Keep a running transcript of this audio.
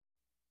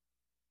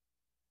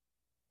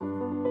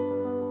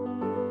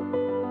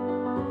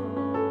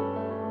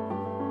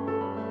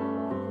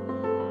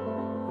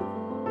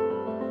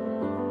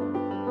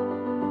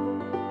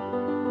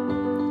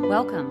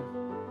Welcome.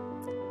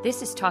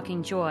 This is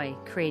Talking Joy,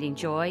 creating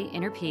joy,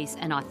 inner peace,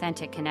 and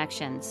authentic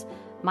connections.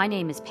 My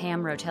name is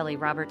Pam Rotelli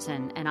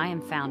Robertson, and I am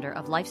founder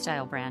of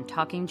lifestyle brand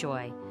Talking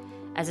Joy.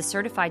 As a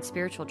certified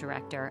spiritual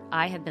director,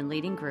 I have been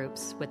leading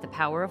groups with the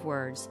power of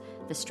words,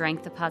 the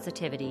strength of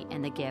positivity,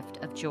 and the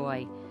gift of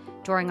joy.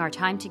 During our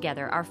time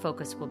together, our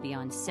focus will be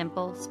on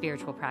simple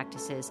spiritual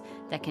practices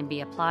that can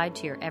be applied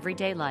to your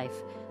everyday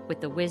life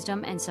with the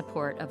wisdom and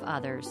support of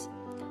others.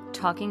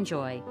 Talking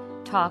Joy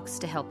talks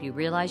to help you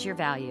realize your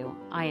value.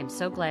 I am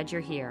so glad you're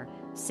here.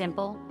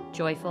 Simple,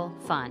 joyful,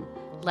 fun.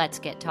 Let's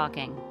get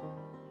talking.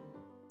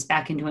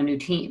 Back into a new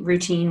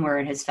routine where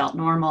it has felt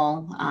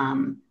normal.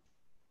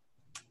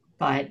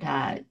 But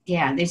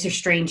these are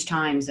strange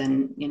times.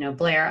 And,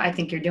 Blair, I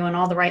think you're doing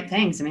all the right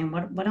things. I mean,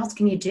 what else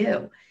can you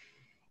do?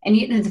 And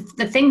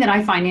the thing that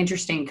I find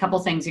interesting, a couple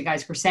things you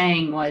guys were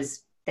saying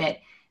was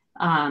that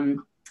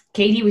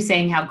Katie was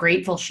saying how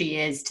grateful she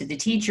is to the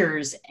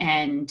teachers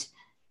and,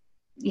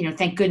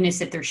 thank goodness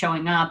that they're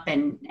showing up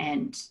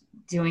and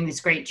doing this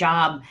great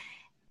job.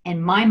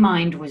 And my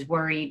mind was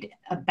worried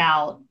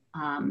about,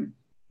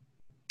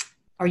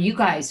 are you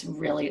guys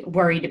really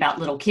worried about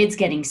little kids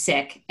getting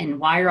sick?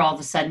 And why are all of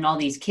a sudden all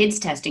these kids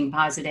testing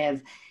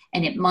positive?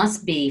 And it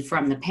must be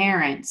from the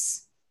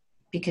parents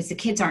because the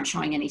kids aren't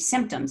showing any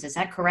symptoms. Is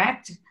that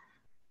correct?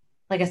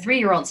 Like a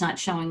 3-year-old's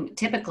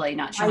typically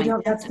not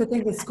showing. That's the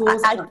thing. The schools,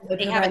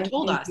 they haven't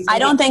told us. I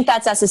don't think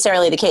that's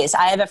necessarily the case.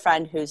 I have a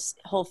friend whose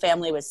whole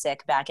family was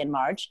sick back in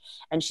March,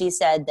 and she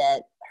said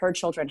that her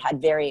children had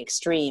very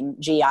extreme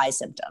GI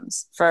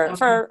symptoms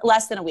for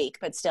less than a week,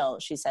 but still,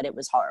 she said it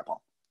was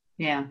horrible.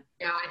 Yeah.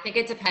 Yeah, I think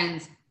it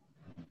depends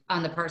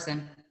on the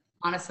person.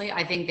 Honestly,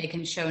 I think they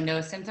can show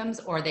no symptoms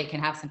or they can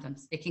have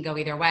symptoms. It can go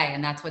either way,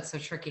 and that's what's so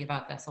tricky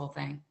about this whole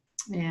thing.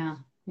 Yeah.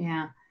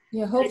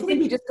 Yeah, hopefully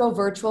we just go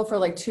virtual for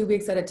like 2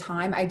 weeks at a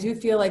time. I do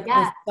feel like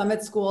the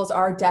summit schools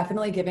are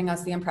definitely giving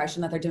us the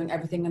impression that they're doing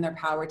everything in their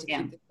power to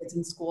keep the kids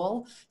in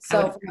school.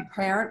 So from a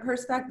parent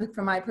perspective,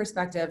 from my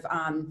perspective,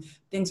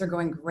 things are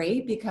going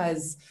great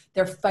because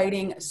they're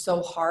fighting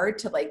so hard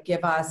to like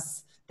give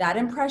us that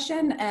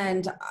impression.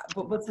 And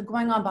what's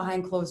going on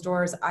behind closed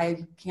doors,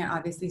 I can't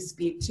obviously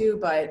speak to,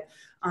 but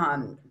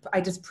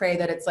I just pray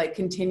that it's like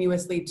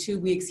continuously 2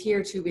 weeks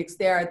here, 2 weeks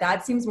there.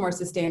 That seems more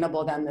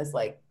sustainable than this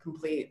like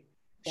complete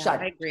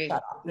shut. I agree.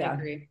 Shut off. Yeah. I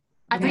agree.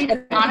 I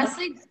mean,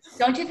 honestly,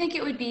 don't you think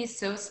it would be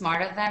so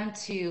smart of them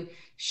to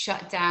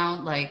shut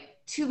down like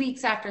 2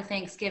 weeks after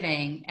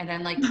Thanksgiving and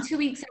then like 2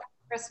 weeks after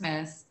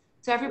Christmas,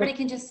 so everybody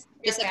can just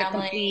like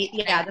family,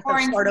 a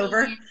complete, start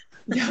over.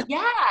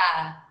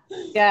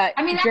 Yeah.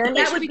 I mean,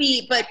 that would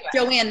be, but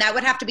Joanne, that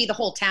would have to be the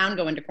whole town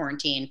go into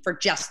quarantine for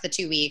just the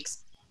 2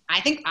 weeks.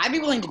 I think I'd be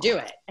willing to do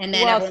it, and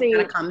then everyone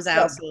kind of comes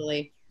out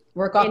slowly.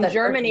 Work off in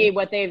Germany.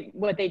 What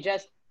they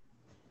just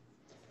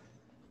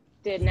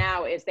did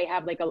now is they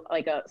have like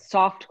a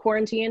soft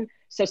quarantine.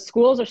 So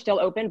schools are still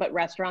open, but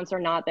restaurants are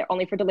not. They're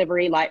only for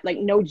delivery. Like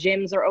no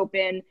gyms are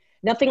open.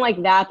 Nothing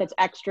like that that's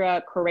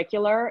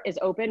extracurricular is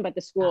open, but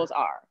the schools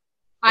are.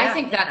 I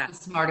think that's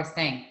the smartest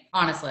thing,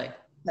 honestly.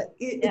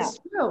 It's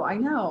true. I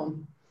know.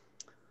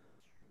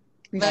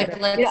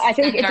 I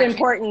think it's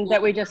important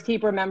that we just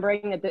keep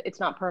remembering that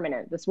it's not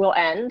permanent. This will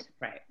end.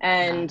 Right.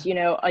 And,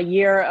 a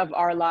year of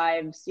our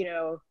lives,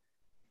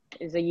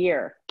 is a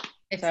year.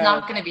 It's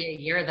not going to be a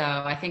year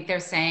though. I think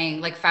they're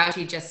saying, like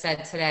Fauci just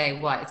said today,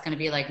 it's going to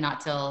be like not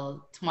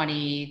till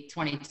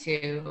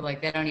 2022. Like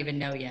they don't even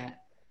know yet.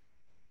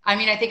 I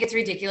mean, I think it's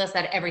ridiculous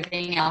that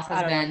everything else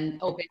has been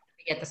open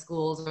to get the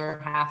schools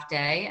or half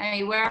day. I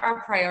mean, where are our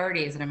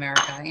priorities in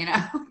America,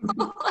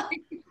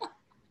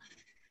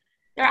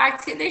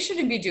 They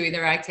shouldn't be doing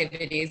their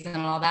activities and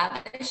all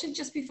that. They should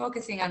just be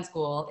focusing on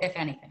school, if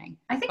anything.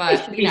 I think they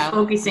should be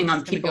focusing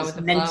on people's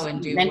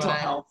mental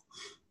health.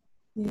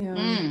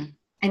 Yeah.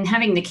 And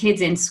having the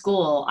kids in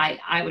school,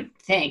 I would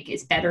think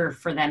is better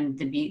for them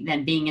than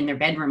being in their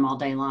bedroom all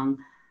day long.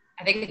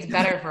 I think it's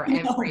better for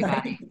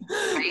everybody.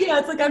 Right? Yeah,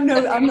 it's like I'm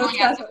not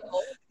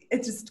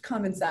it's just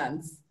common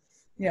sense.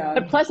 Yeah.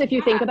 But plus, if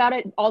you think about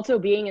it, also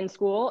being in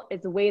school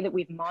is the way that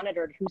we've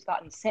monitored who's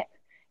gotten sick.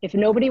 If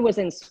nobody was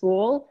in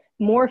school,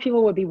 more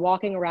people would be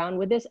walking around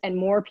with this and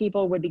more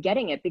people would be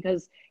getting it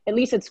because at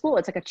least at school,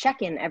 it's like a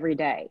check-in every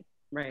day.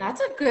 Right.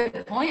 That's a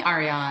good point,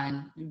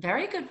 Ariane.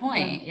 Very good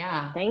point.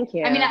 Yeah. Thank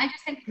you. I mean, I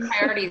just think the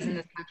priorities in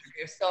this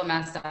country are so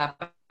messed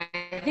up.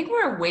 I think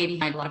we're way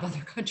behind a lot of other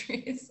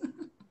countries.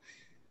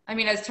 I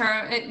mean, in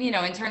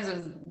terms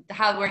of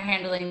how we're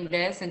handling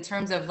this, in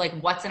terms of like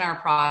what's in our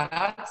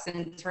products,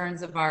 in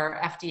terms of our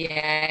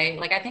FDA,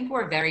 like I think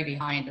we're very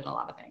behind in a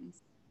lot of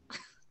things.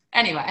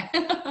 Anyway.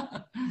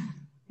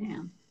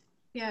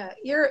 Yeah.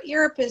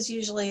 Europe is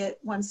usually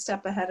one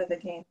step ahead of the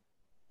game.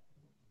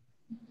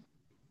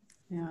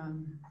 Yeah.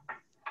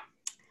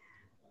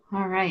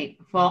 All right.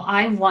 Well,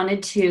 I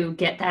wanted to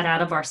get that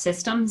out of our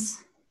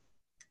systems,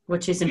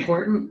 which is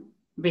important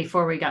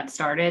before we got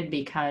started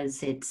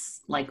because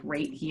it's like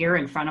right here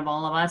in front of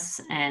all of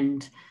us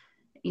and,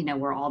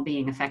 we're all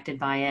being affected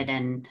by it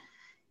and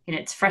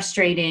it's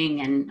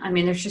frustrating. And I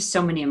mean, there's just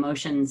so many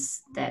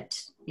emotions that,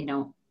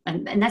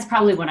 and that's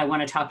probably what I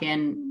want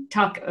to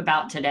talk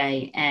about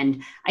today.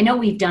 And I know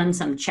we've done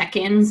some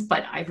check-ins,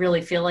 but I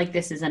really feel like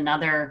this is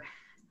another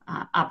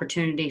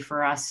opportunity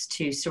for us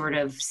to sort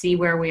of see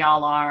where we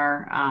all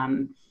are.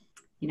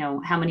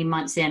 How many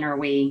months in are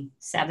we?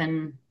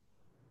 7,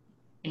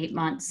 8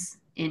 months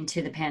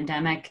into the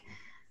pandemic.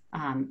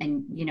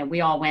 And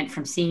we all went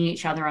from seeing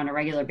each other on a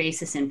regular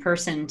basis in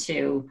person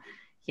to,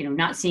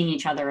 not seeing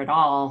each other at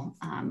all.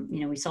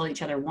 We saw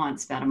each other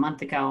once about a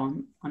month ago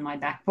on my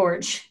back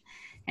porch,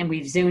 and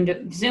we've zoomed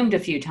a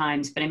few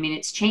times, but I mean,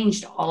 it's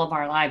changed all of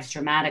our lives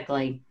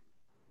dramatically.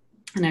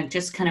 And I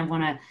just kind of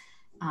want to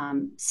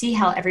see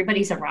how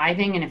everybody's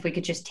arriving. And if we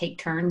could just take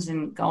turns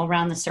and go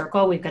around the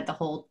circle. We've got the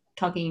whole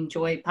Talking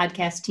Joy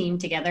podcast team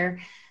together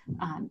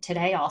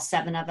today, all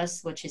 7 of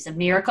us, which is a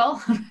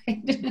miracle,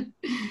 right?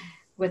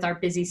 With our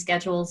busy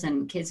schedules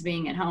and kids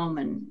being at home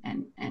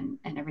and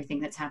everything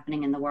that's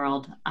happening in the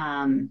world.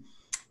 I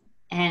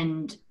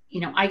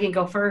can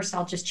go first.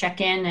 I'll just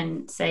check in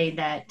and say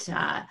that,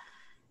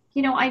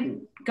 I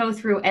go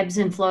through ebbs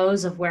and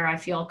flows of where I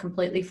feel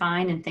completely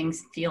fine and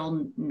things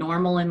feel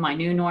normal in my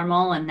new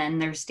normal. And then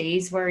there's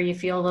days where you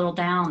feel a little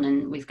down,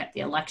 and we've got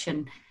the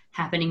election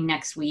happening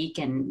next week.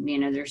 And,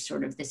 there's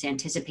sort of this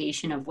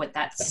anticipation of what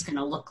that's going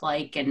to look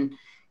like, and,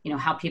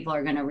 how people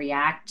are going to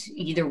react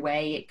either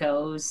way it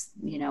goes,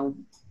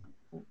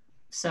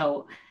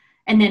 So,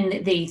 and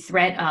then the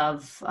threat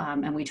of,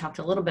 and we talked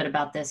a little bit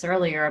about this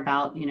earlier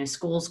about,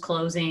 schools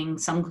closing,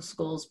 some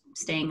schools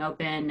staying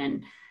open,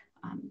 and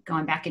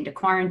going back into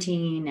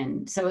quarantine.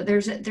 And so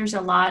there's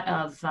a lot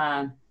of,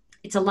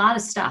 it's a lot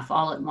of stuff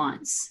all at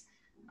once.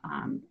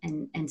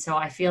 And so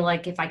I feel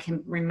like if I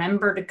can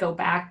remember to go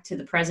back to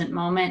the present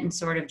moment and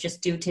sort of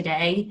just do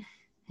today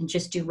and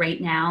just do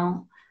right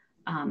now,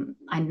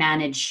 I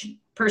manage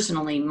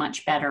personally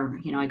much better.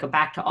 I go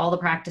back to all the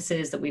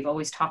practices that we've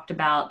always talked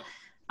about.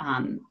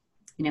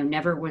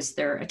 Never was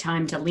there a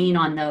time to lean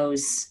on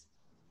those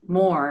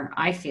more,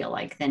 I feel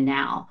like, than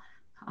now.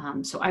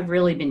 So I've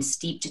really been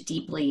steeped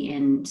deeply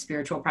in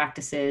spiritual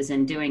practices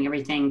and doing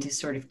everything to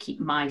sort of keep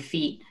my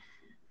feet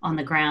on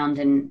the ground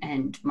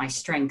and my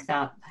strength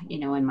up,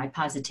 and my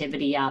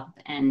positivity up,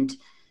 and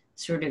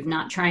sort of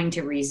not trying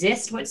to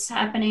resist what's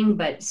happening,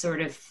 but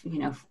sort of,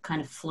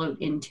 kind of float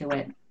into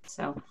it.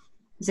 So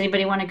does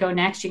anybody want to go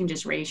next? You can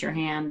just raise your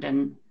hand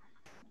and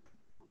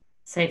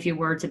say a few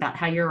words about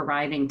how you're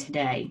arriving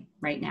today,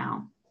 right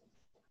now.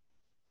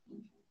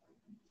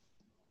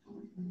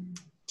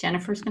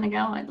 Jennifer's going to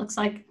go, it looks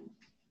like.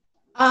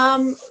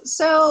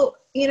 So,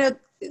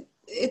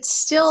 it's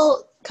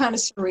still kind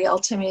of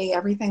surreal to me,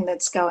 everything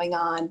that's going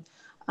on.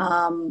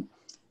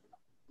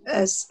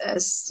 As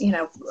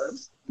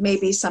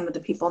maybe some of the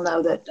people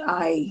know that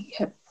I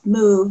have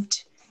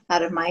moved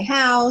out of my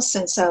house,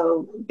 and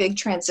so big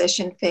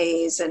transition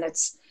phase, and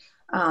it's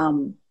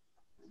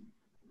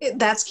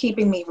that's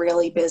keeping me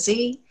really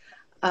busy.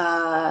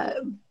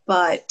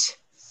 But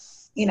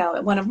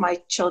one of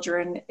my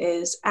children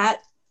is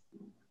at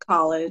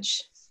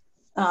college.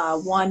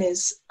 One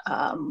is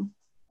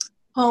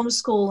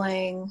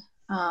homeschooling,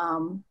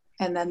 and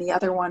then the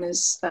other one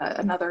is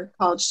another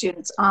college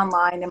student's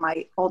online, and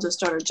my oldest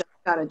daughter just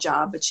got a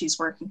job, but she's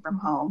working from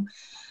home.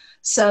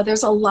 So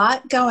there's a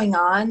lot going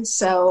on.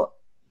 So,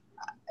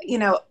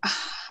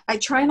 I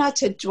try not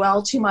to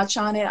dwell too much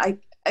on it.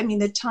 I mean,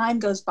 the time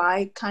goes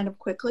by kind of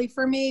quickly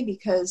for me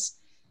because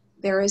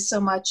there is so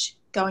much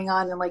going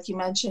on. And like you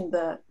mentioned,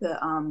 the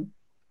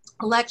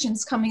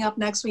elections coming up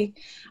next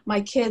week. My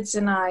girls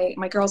and I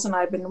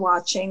have been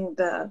watching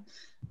the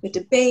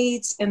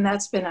debates, and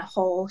that's been a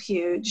whole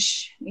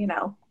huge,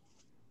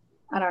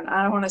 I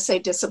don't want to say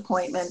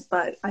disappointment,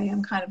 but I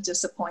am kind of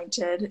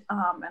disappointed.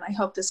 And I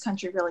hope this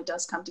country really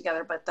does come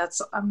together, but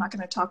I'm not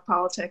going to talk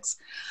politics.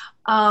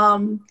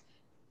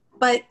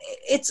 But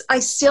I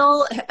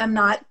still am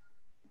not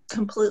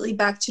completely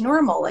back to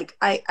normal. Like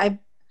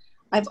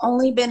I've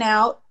only been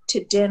out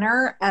to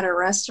dinner at a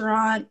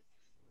restaurant,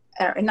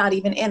 not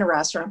even in a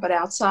restaurant, but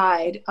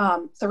outside,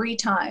 3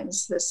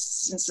 times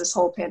since this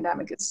whole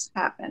pandemic has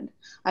happened.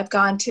 I've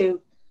gone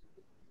to,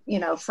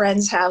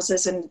 friends'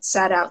 houses and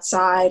sat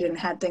outside and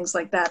had things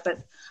like that, but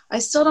I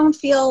still don't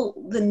feel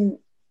the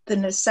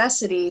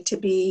necessity to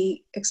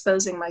be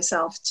exposing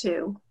myself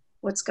to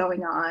what's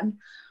going on.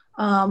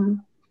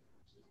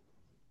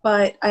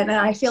 But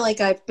I feel like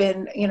I've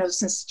been,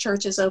 since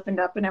churches opened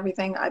up and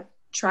everything, I've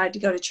tried to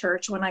go to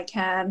church when I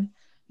can.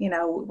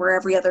 We're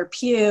every other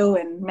pew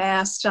and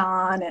masked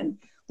on and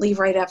leave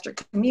right after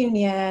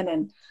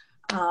communion,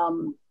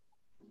 and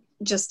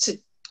just to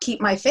keep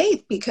my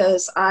faith,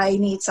 because I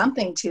need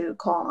something to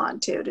call on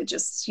to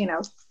just,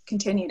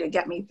 continue to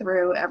get me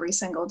through every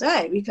single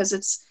day,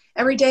 because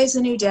every day is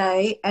a new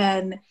day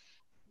and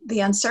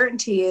the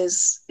uncertainty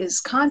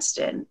is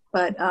constant.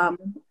 But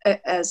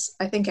as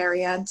I think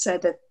Ariane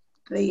said, that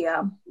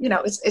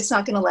it's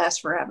not going to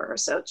last forever.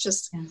 So it's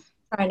just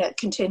trying to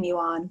continue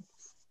on.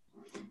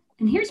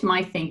 And here's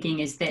my thinking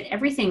is that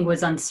everything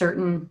was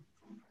uncertain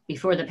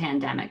before the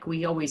pandemic.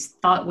 We always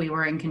thought we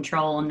were in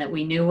control and that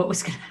we knew what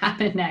was going to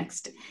happen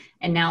next.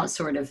 And now it's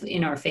sort of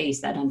in our face,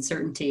 that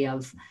uncertainty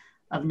of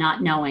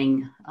not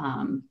knowing,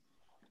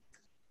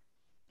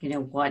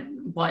 what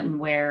and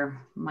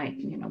where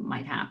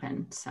might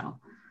happen. So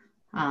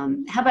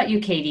how about you,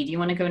 Katie? Do you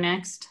want to go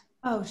next?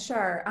 Oh,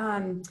 sure.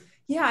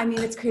 Yeah, I mean,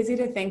 it's crazy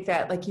to think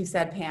that, like you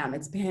said, Pam,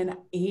 it's been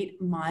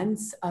 8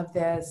 months of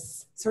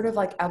this sort of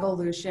like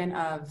evolution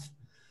of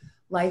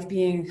life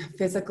being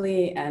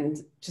physically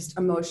and just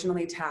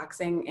emotionally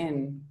taxing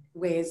in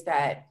ways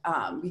that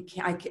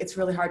it's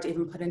really hard to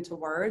even put into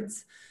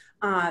words.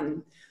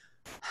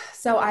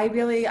 So I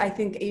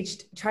think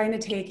trying to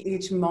take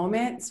each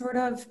moment sort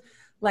of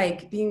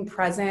like being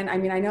present. I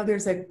mean, I know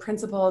there's like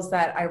principles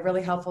that are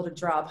really helpful to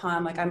draw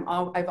upon. Like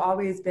I've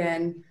always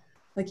been,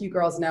 like you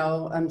girls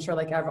know, I'm sure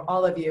like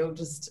all of you,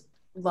 just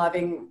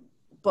loving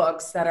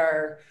books that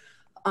are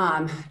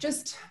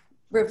just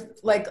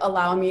like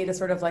allow me to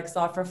sort of like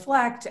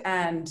self-reflect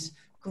and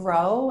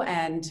grow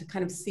and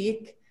kind of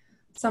seek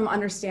some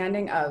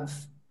understanding of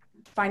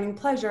finding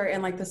pleasure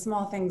in like the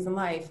small things in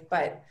life.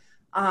 But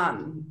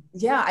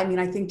yeah, I mean,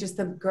 I think just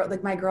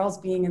like my girls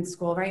being in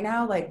school right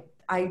now, like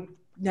I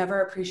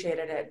never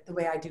appreciated it the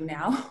way I do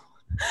now.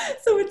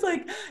 So it's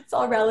like, it's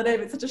all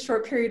relative. It's such a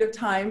short period of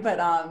time, but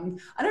I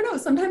don't know.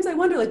 Sometimes I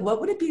wonder, like, what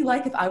would it be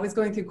like if I was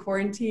going through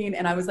quarantine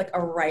and I was like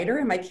a writer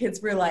and my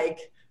kids were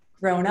like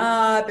grown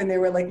up and they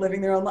were like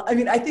living their own life. I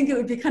mean, I think it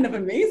would be kind of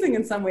amazing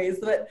in some ways,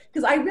 but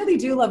because I really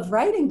do love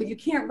writing, but you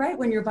can't write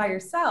when you're by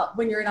yourself,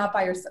 when you're not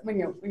by yourself, when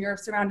you're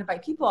surrounded by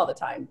people all the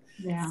time.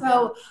 Yeah.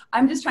 So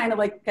I'm just trying to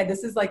like, okay,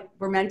 this is like,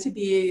 we're meant to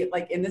be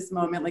like in this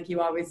moment, like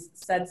you always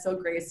said,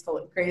 so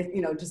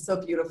just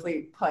so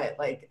beautifully put,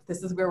 like,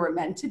 this is where we're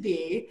meant to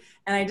be.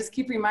 And I just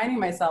keep reminding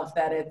myself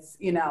that it's,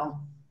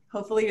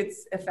 hopefully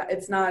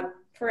it's not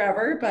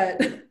forever,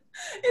 but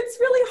it's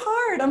really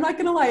hard. I'm not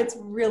going to lie. It's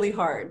really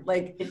hard.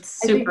 Like it's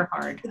super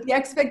hard. The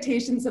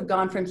expectations have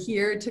gone from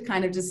here to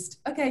kind of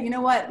just, okay, you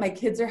know what? My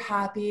kids are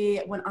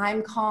happy. When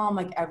I'm calm,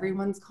 like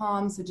everyone's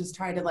calm. So just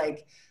try to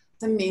like,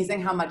 it's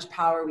amazing how much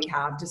power we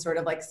have to sort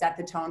of like set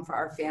the tone for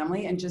our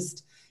family and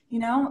just,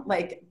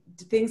 like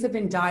things have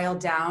been dialed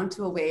down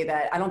to a way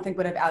that I don't think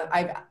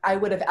I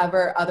would have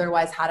ever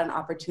otherwise had an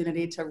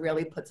opportunity to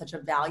really put such a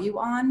value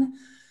on.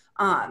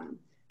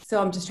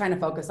 So I'm just trying to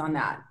focus on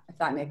that, if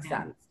that makes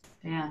sense.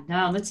 Yeah,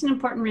 no, that's an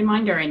important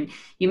reminder. And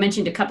you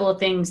mentioned a couple of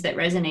things that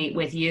resonate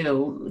with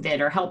you that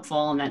are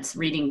helpful, and that's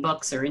reading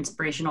books or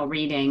inspirational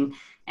reading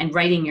and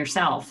writing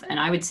yourself. And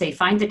I would say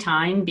find the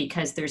time,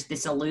 because there's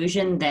this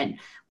illusion that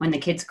when the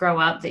kids grow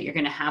up that you're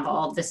going to have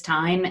all this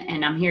time.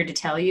 And I'm here to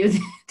tell you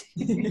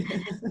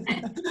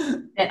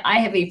that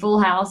I have a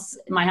full house.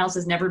 My house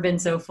has never been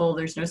so full.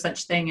 There's no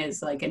such thing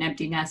as like an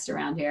empty nest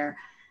around here.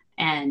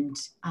 And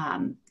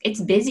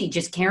it's busy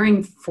just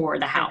caring for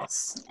the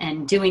house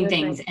and doing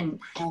things. And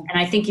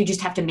I think you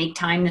just have to make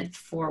time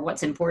for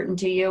what's important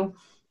to you.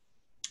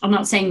 I'm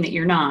not saying that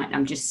you're not.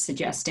 I'm just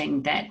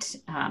suggesting that,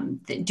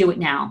 do it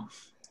now.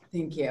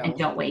 Thank you. And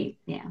don't wait.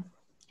 Yeah.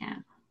 Yeah.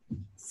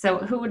 So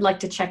who would like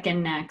to check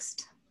in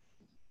next?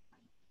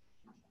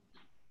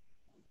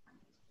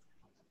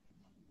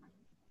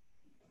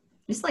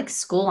 It's like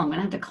school. I'm going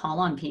to have to call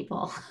on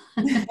people.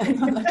 I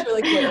know, that's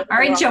really cool. All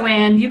right,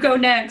 Joanne, you go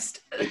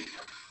next.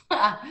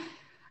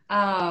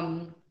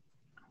 I'm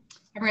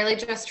really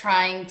just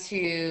trying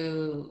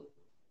to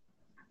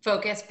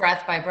focus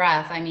breath by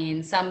breath. I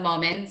mean, some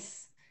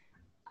moments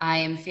I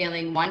am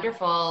feeling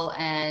wonderful,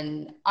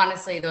 and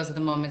honestly, those are the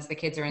moments the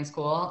kids are in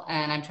school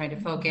and I'm trying to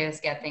focus,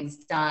 get things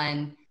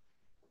done,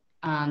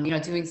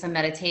 doing some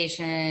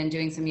meditation,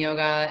 doing some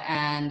yoga,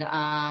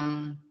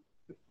 and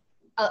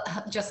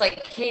just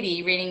like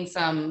Katie, reading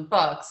some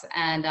books.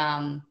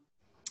 And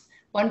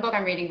one book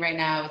I'm reading right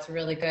now, it's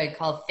really good,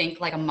 called Think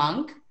Like a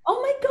Monk.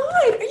 Oh my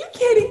God, are you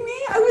kidding me?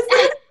 I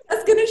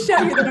was going to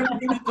show you that I'm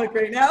reading that book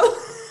right now.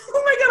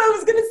 Oh my God, I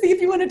was going to see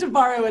if you wanted to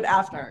borrow it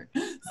after.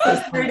 So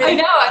I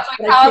know, it's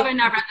like, how have I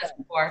not read this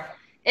before?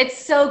 It's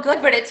so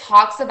good, but it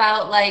talks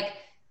about like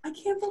I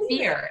can't believe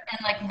fear and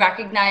like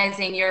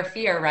recognizing your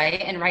fear,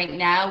 right? And right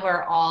now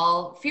we're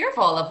all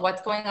fearful of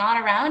what's going on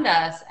around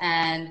us,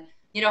 and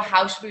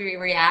how should we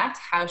react?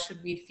 How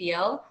should we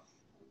feel?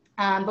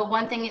 But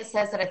one thing it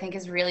says that I think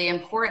is really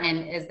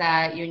important is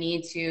that you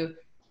need to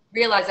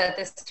realize that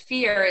this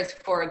fear is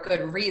for a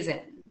good reason.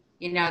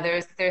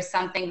 There's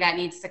something that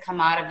needs to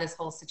come out of this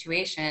whole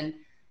situation.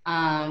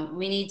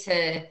 We need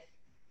to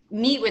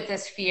meet with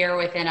this fear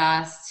within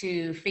us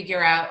to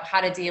figure out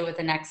how to deal with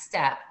the next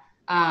step.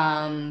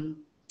 And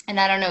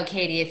I don't know,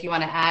 Katie, if you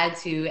want to add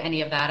to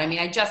any of that. I mean,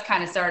 I just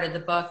kind of started the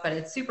book, but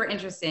it's super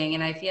interesting.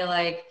 And I feel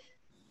like,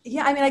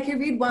 yeah, I mean, I could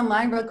read one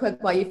line real quick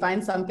while you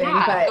find something,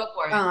 but go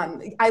for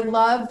it. I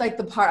love like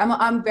the part,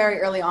 I'm very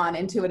early on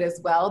into it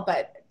as well,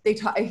 but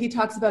he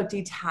talks about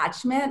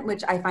detachment,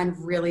 which I find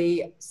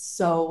really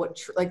so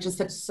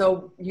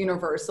so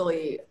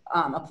universally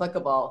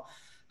applicable.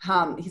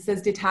 He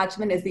says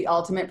detachment is the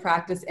ultimate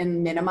practice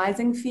in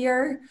minimizing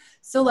fear.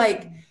 So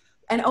like,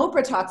 and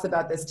Oprah talks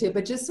about this too,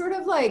 but just sort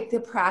of like the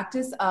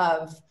practice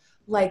of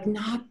like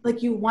not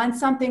like you want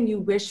something, you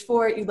wish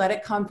for it, you let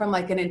it come from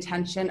like an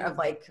intention of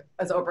like,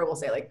 as Oprah will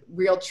say, like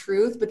real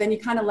truth, but then you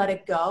kind of let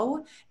it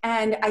go.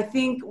 And I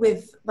think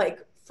with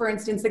like, for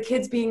instance, the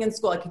kids being in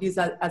school, I could use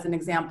that as an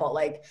example.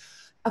 Like,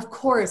 of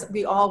course,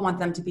 we all want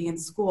them to be in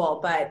school,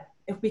 but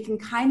if we can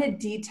kind of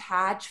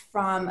detach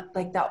from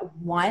like that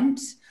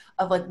want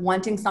of like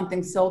wanting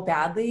something so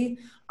badly,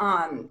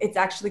 it's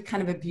actually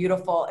kind of a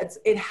beautiful,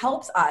 it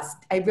helps us.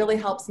 It really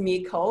helps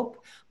me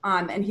cope.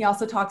 And he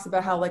also talks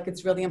about how like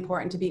it's really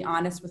important to be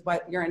honest with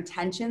what your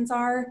intentions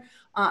are.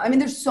 I mean,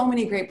 there's so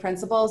many great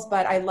principles,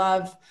 but I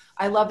love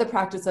the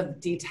practice of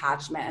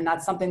detachment, and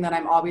that's something that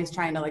I'm always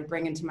trying to like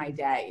bring into my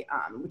day,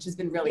 which has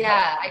been really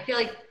helpful. I feel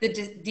like the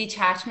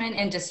detachment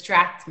and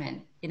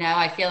distractment. You know,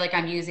 I feel like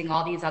I'm using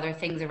all these other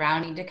things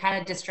around me to kind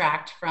of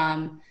distract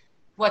from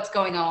what's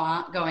going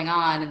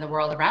on in the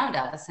world around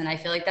us, and I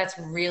feel like that's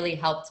really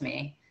helped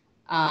me.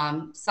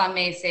 Some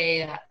may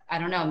say, I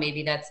don't know,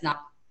 maybe that's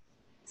not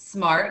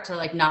smart to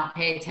like not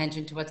pay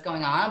attention to what's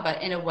going on, but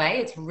in a way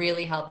it's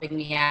really helping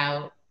me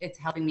out. It's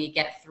helping me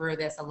get through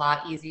this a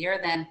lot easier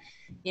than,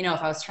 you know,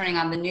 if I was turning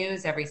on the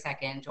news every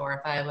second, or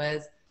if I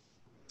was,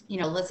 you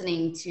know,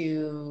 listening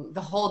to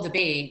the whole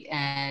debate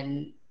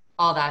and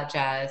all that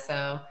jazz.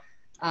 So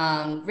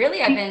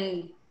really I've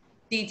been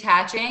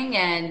detaching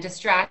and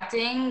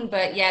distracting,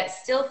 but yet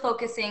still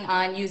focusing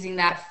on using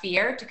that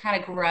fear to kind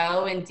of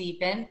grow and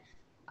deepen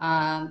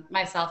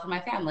myself and my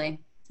family.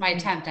 It's my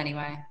attempt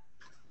anyway.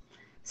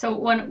 So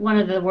one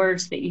of the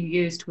words that you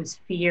used was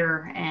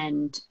fear,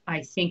 and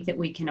I think that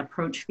we can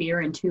approach fear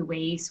in two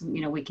ways.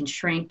 You know, we can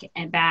shrink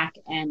and back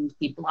and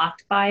be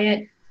blocked by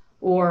it,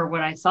 or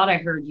what I thought I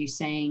heard you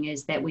saying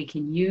is that we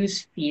can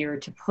use fear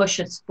to push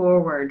us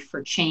forward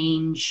for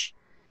change,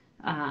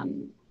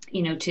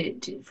 you know,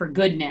 for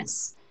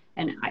goodness.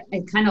 And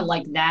I kind of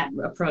like that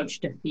approach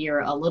to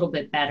fear a little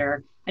bit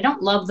better. I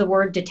don't love the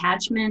word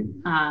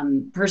detachment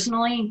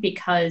personally,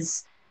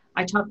 because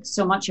I talk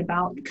so much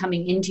about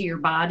coming into your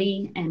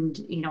body. And,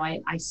 you know,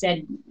 I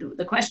said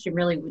the question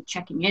really with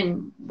checking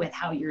in with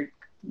how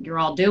you're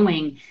all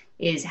doing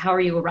is, how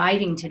are you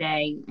arriving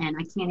today? And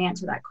I can't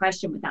answer that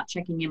question without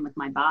checking in with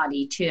my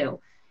body too.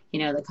 You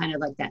know, the kind of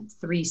like that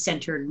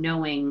 3-centered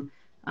knowing,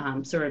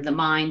 sort of the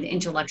mind, the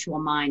intellectual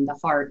mind, the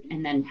heart,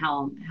 and then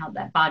how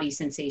that body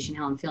sensation,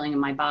 how I'm feeling in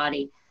my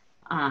body.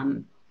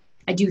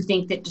 I do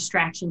think that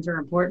distractions are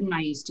important. I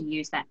used to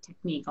use that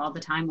technique all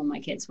the time when my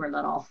kids were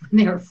little.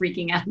 When they were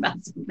freaking out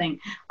about something,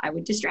 I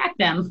would distract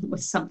them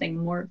with something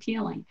more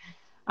appealing.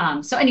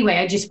 So anyway,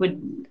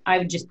 I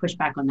would just push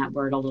back on that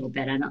word a little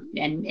bit,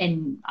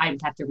 and I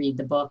would have to read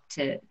the book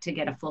to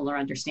get a fuller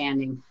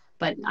understanding.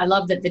 But I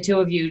love that the two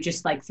of you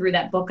just like threw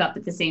that book up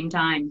at the same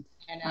time.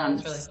 I know,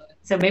 it's really cool.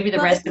 So maybe the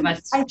rest of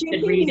us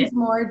should read it.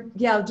 More,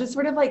 just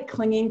sort of like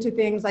clinging to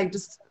things, like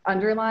just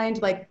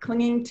underlined, like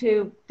clinging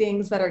to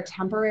things that are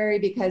temporary,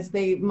 because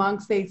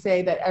monks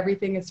say that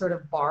everything is sort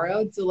of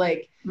borrowed. So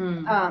like,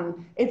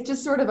 it's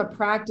just sort of a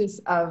practice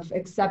of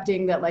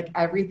accepting that like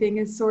everything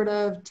is sort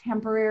of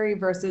temporary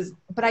versus,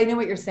 but I know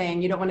what you're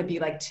saying. You don't want to be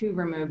like too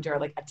removed or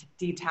like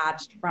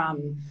detached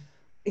from,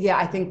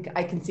 I think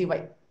I can see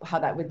how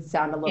that would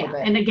sound a little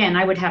bit. And again,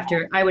 I would have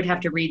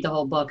to read the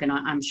whole book, and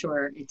I'm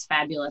sure it's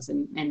fabulous.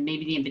 And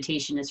maybe the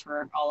invitation is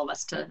for all of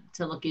us to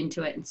look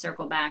into it and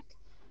circle back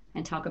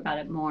and talk about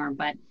it more.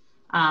 But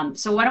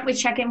so why don't we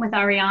check in with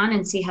Ariane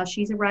and see how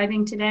she's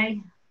arriving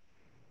today?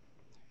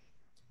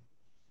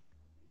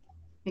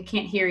 I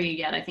can't hear you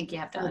yet. I think you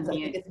have to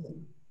unmute.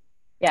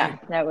 Yeah,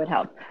 that would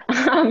help.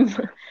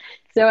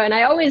 So, and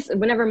I always,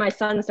 whenever my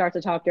son starts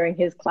to talk during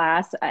his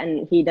class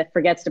and he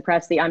forgets to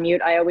press the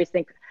unmute, I always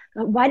think,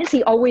 why does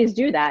he always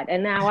do that?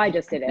 And now I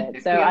just did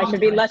it. So I should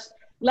be less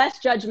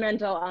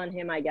judgmental on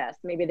him, I guess.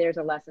 Maybe there's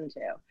a lesson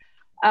too.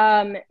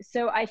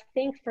 So I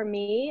think for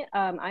me,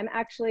 I'm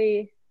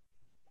actually,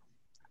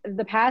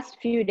 the past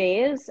few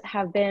days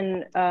have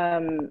been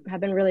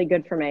really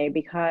good for me,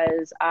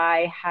 because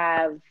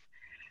I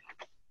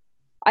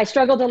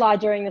struggled a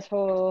lot during this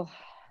whole,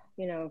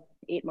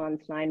 8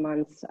 months, 9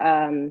 months.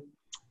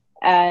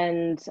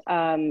 And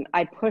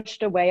I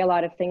pushed away a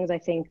lot of things I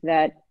think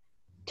that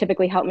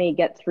typically help me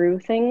get through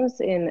things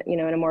in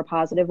a more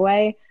positive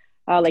way,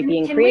 like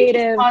being creative.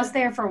 Can we just pause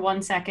there for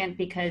 1 second,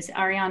 because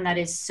Ariane, that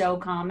is so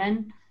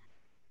common,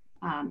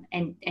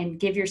 and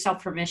give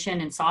yourself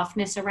permission and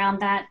softness around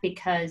that,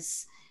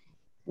 because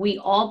we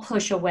all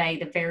push away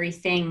the very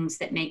things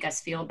that make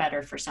us feel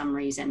better for some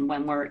reason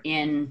when we're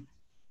in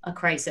a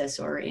crisis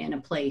or in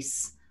a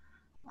place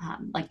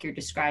like you're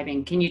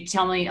describing. Can you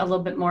tell me a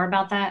little bit more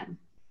about that?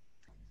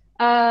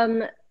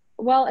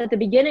 Well, at the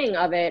beginning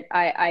of it,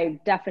 I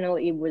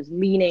definitely was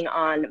leaning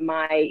on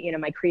my,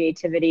 my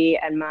creativity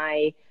and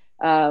my,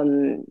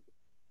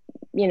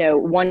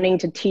 wanting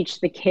to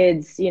teach the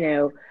kids,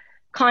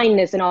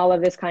 kindness and all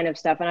of this kind of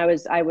stuff. And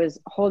I was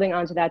holding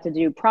on to that to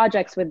do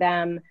projects with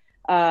them.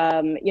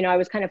 I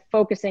was kind of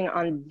focusing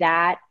on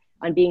that,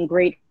 on being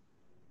grateful,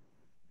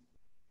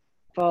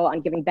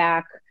 on giving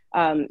back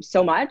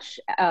so much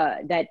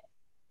that,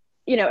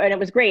 you know, and it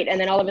was great. And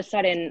then all of a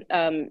sudden,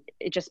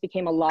 it just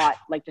became a lot,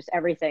 like just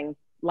everything,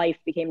 life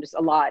became just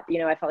a lot, you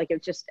know. I felt like it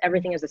was just,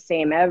 everything is the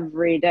same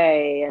every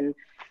day. And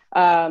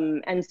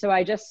so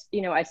I just,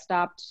 you know, I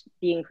stopped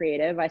being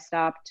creative. I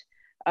stopped,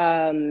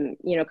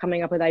 you know,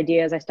 coming up with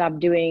ideas. I stopped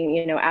doing,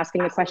 you know,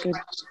 asking the questions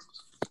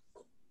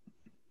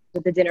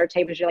that the dinner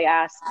table usually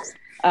asked.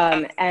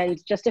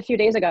 And just a few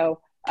days ago,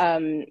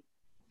 I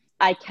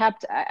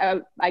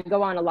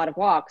go on a lot of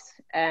walks,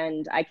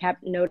 and I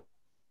kept noticing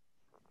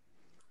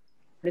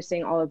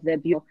all of the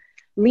beautiful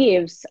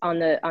leaves on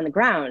the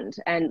ground,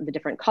 and the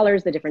different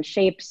colors, the different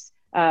shapes,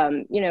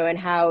 you know, and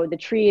how the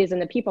trees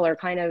and the people are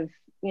kind of,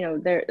 you know,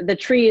 the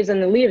trees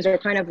and the leaves are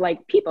kind of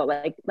like people,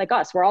 like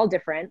us. We're all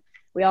different.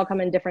 We all come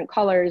in different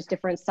colors,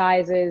 different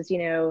sizes, you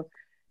know,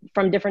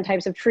 from different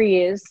types of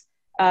trees.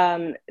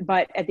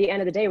 But at the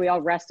end of the day, we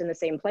all rest in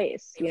the same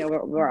place. You know,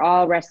 we're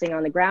all resting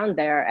on the ground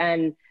there.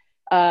 And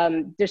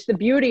just the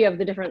beauty of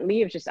the different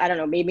leaves, just, I don't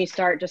know, made me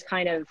start just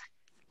kind of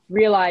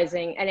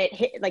realizing, and it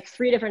hit like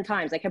 3 different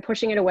times. I kept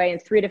pushing it away,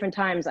 and 3 different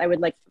times I would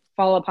like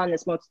fall upon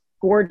this most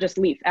gorgeous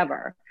leaf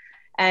ever.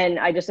 And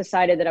I just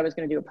decided that I was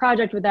going to do a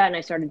project with that. And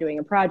I started doing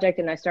a project,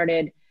 and I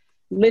started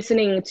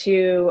listening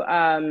to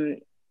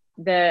an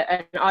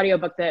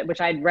audiobook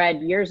which I'd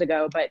read years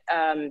ago, but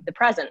The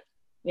Present,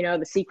 you know,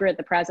 The Secret,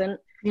 The Present.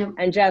 Yep.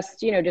 And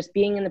just, you know, just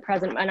being in the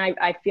present. And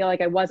I feel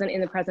like I wasn't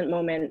in the present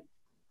moment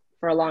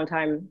for a long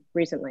time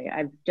recently.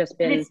 I've just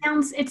been. And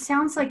it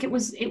sounds like it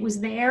was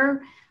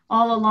there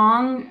all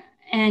along,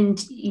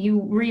 and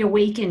you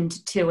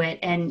reawakened to it.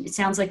 And it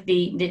sounds like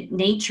the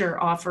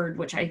nature offered,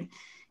 which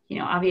you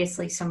know,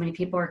 obviously so many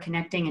people are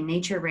connecting in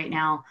nature right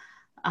now,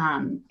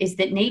 is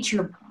that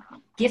nature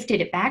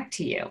gifted it back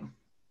to you.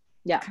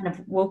 Yeah. Kind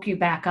of woke you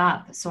back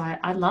up. So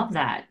I love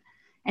that.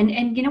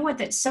 And you know what,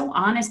 that's so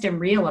honest and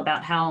real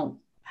about how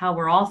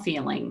we're all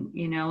feeling.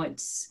 You know,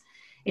 it's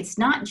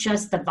not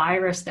just the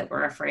virus that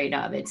we're afraid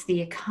of. It's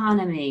the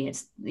economy.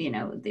 It's, you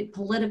know, the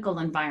political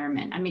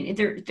environment. I mean,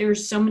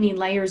 there's so many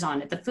layers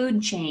on it. The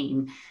food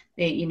chain,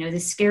 you know, the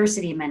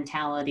scarcity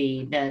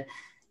mentality,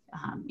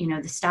 you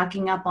know, the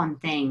stocking up on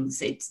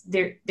things.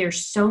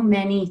 There's so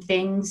many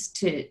things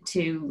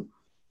to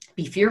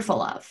be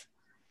fearful of,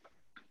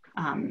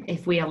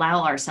 if we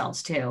allow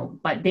ourselves to.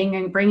 But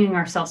bringing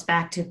ourselves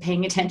back to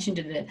paying attention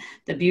to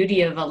the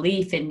beauty of a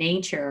leaf in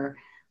nature,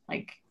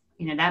 like,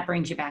 you know, that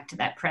brings you back to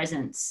that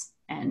presence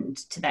and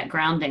to that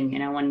grounding. You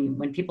know,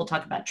 when people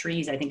talk about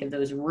trees, I think of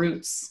those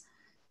roots,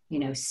 you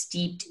know,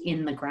 steeped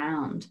in the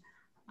ground,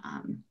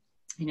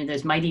 you know,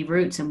 those mighty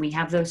roots, and we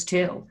have those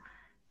too.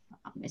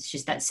 It's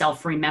just that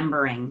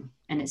self-remembering.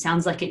 And it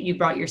sounds like you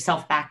brought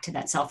yourself back to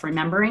that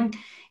self-remembering.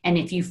 And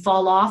if you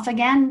fall off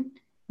again,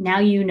 now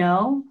you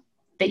know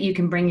that you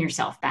can bring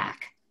yourself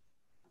back.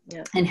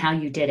 Yeah. And how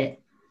you did it.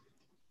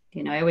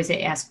 You know, I always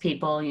ask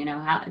people, you know,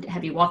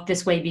 have you walked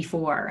this way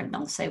before? And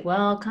they'll say,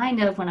 well,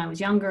 kind of, when I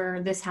was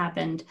younger, this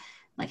happened.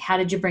 Like, how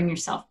did you bring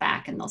yourself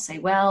back? And they'll say,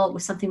 well, it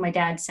was something my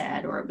dad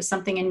said, or it was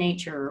something in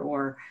nature,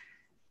 or,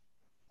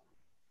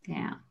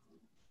 yeah.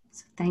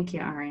 So thank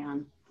you,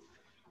 Ariane.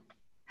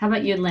 How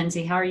about you,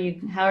 Lindsay? How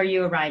are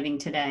you arriving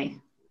today?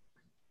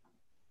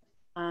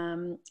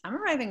 I'm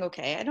arriving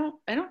okay. I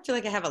don't feel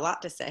like I have a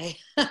lot to say.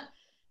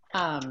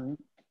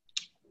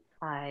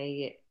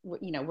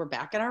 You know, we're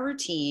back in our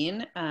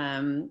routine.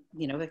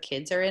 You know, the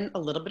kids are in a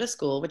little bit of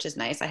school, which is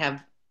nice. I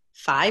have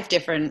 5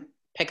 different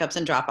pickups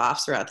and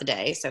drop-offs throughout the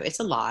day. So it's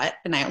a lot.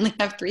 And I only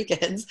have 3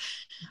 kids.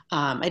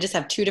 I just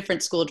have 2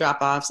 different school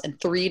drop-offs and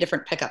 3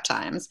 different pickup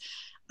times.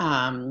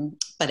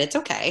 But it's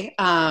okay.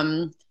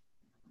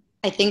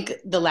 I think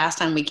the last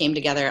time we came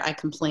together, I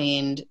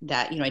complained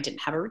that, you know, I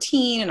didn't have a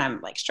routine, and I'm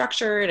like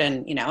structured,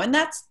 and, you know, and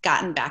that's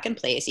gotten back in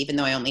place, even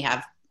though I only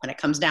have, when it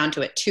comes down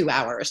to it, 2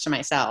 hours to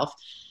myself.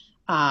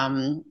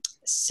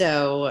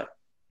 So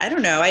I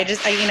don't know.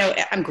 You know,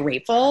 I'm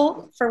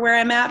grateful for where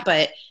I'm at,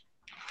 but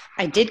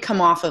I did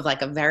come off of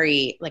like a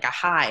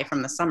high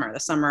from the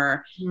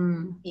summer.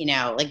 You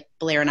know, like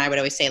Blair and I would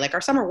always say, like,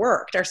 our summer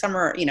worked. Our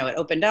summer, you know, it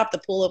opened up,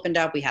 the pool opened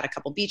up. We had a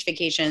couple beach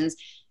vacations.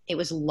 It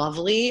was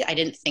lovely. I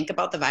didn't think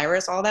about the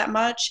virus all that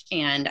much,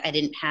 and I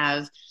didn't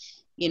have,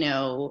 you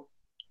know,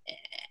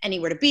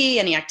 anywhere to be,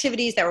 any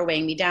activities that were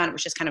weighing me down. It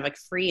was just kind of like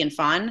free and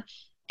fun.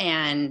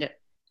 And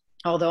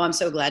although I'm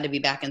so glad to be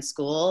back in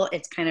school,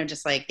 it's kind of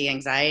just like the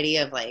anxiety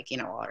of, like, you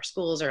know, all our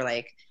schools are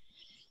like,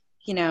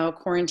 you know,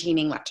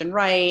 quarantining left and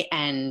right,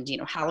 and, you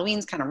know,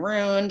 Halloween's kind of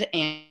ruined,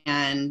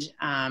 and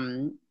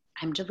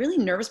I'm just really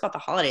nervous about the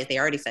holidays. They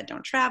already said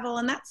don't travel,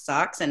 and that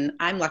sucks. And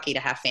I'm lucky to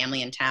have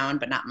family in town,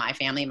 but not my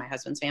family, my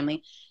husband's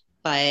family.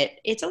 But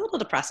it's a little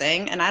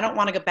depressing, and I don't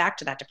want to go back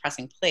to that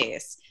depressing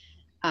place.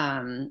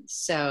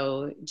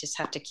 So just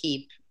have to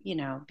keep, you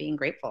know, being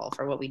grateful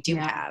for what we do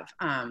have.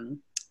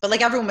 But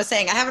like everyone was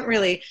saying, I haven't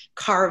really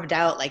carved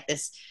out like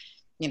this,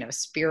 you know,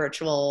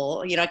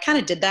 spiritual, you know, I kind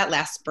of did that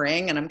last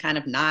spring, and I'm kind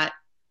of not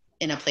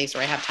in a place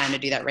where I have time to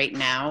do that right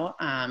now.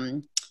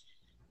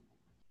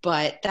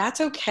 But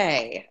that's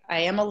okay. I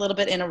am a little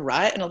bit in a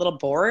rut and a little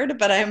bored,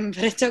 but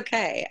it's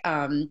okay.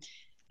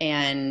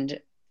 And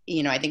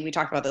I think we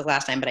talked about this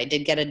last time, but I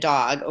did get a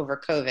dog over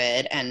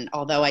COVID. And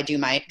although I do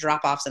my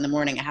drop-offs in the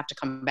morning, I have to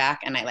come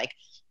back and I like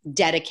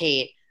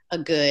dedicate a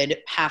good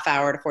half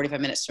hour to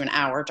 45 minutes to an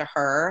hour to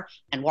her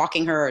and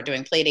walking her or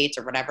doing play dates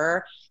or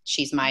whatever.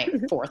 She's my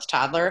fourth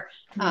toddler.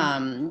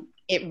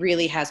 It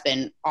really has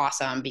been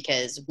awesome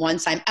because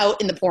once I'm out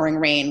in the pouring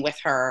rain with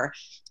her,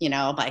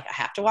 like I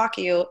have to walk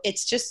you.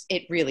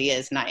 It really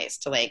is nice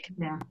to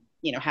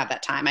have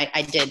that time.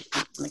 I did,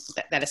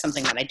 that is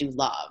something that I do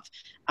love.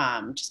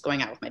 Just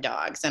going out with my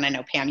dogs. And I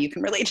know Pam, you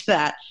can relate to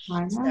that. I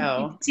know.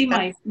 So you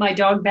can see my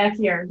dog back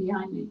here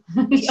behind me.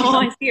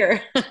 I see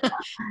her.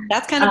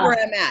 That's kind of where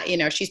I'm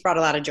at. She's brought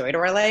a lot of joy to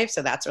our life.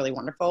 So that's really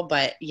wonderful.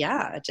 But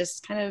yeah, it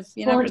just kind of,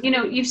 Well,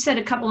 you've said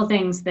a couple of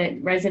things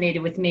that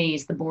resonated with me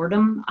is the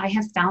boredom. I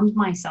have found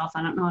myself,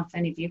 I don't know if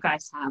any of you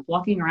guys have,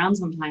 walking around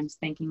sometimes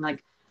thinking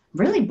like,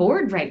 really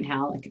bored right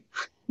now. Like,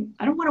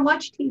 I don't want to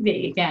watch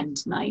TV again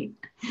tonight.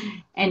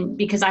 And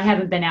because I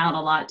haven't been out a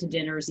lot to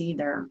dinners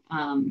either.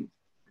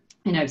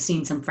 And I've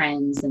seen some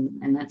friends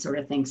and that sort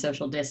of thing,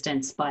 social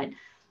distance. But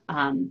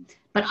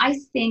I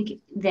think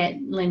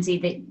that,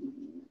 Lindsay,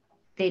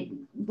 that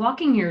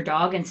walking your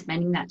dog and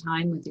spending that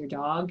time with your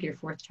dog, your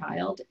fourth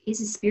child,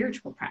 is a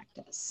spiritual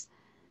practice.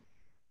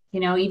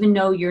 Even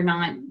though you're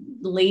not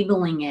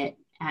labeling it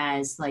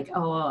as like,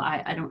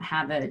 I don't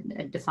have a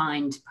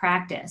defined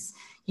practice.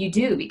 You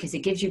do, because it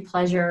gives you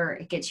pleasure.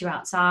 It gets you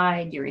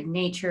outside. You're in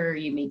nature.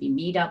 You maybe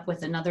meet up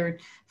with another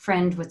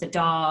friend with a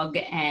dog.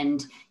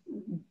 And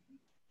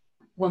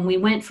when we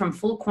went from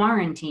full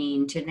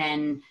quarantine to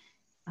then,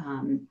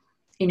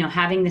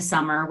 having the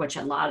summer, which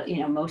a lot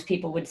of, most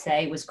people would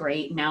say was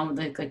great. Now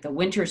the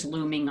winter's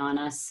looming on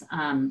us.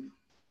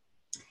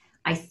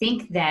 I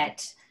think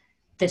that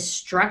the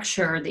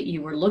structure that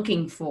you were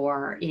looking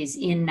for is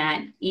in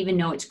that, even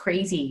though it's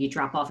crazy, you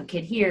drop off a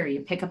kid here,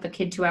 you pick up a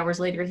kid 2 hours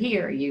later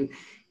here, you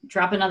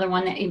drop another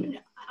one.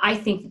 I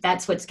think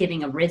that's what's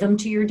giving a rhythm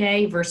to your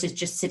day versus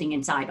just sitting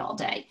inside all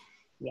day.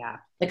 Yeah.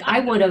 Like I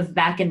would have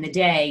back in the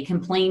day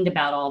complained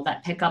about all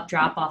that pick up,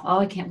 drop off. Oh,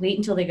 I can't wait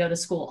until they go to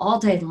school all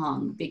day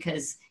long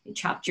because it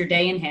chopped your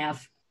day in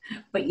half.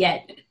 But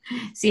yet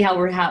see how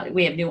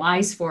we have new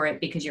eyes for it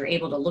because you're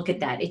able to look at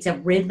that. It's a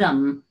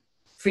rhythm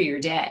for your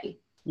day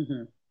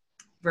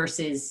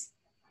versus,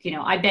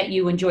 I bet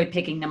you enjoy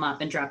picking them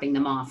up and dropping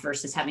them off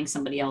versus having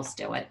somebody else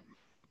do it.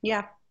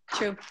 Yeah,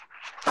 true.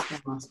 For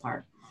the most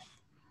part.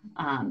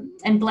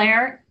 And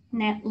Blair,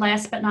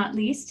 last but not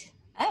least.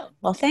 Oh,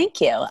 well,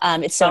 thank you.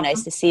 It's so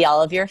nice to see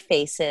all of your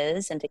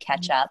faces and to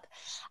catch up.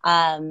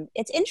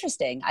 It's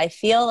interesting. I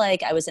feel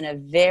like I was in a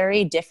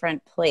very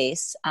different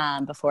place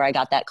before I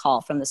got that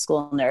call from the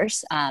school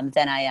nurse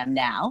than I am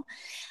now.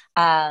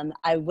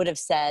 I would have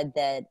said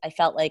that I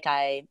felt like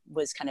I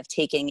was kind of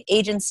taking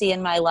agency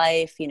in my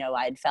life.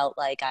 I'd felt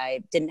like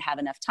I didn't have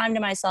enough time to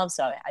myself.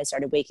 So I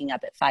started waking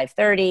up at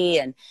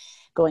 5:30 and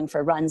going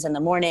for runs in the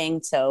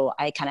morning. So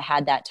I kind of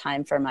had that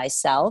time for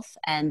myself.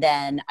 And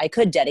then I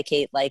could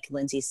dedicate, like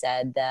Lindsay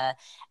said, the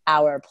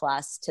hour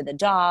plus to the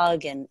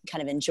dog and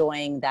kind of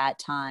enjoying that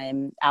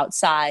time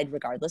outside,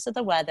 regardless of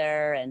the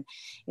weather, and,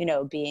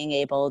 being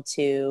able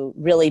to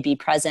really be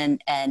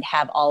present and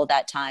have all of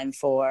that time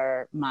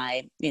for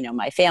my,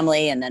 my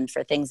family and then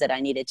for things that I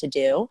needed to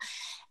do.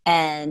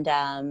 And,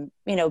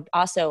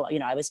 also,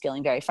 I was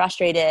feeling very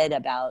frustrated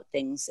about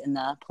things in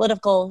the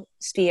political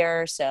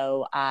sphere.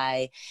 So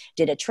I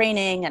did a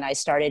training and I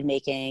started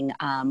making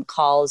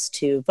calls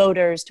to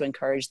voters to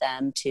encourage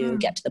them to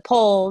get to the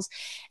polls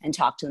and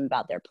talk to them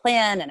about their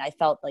plan. And I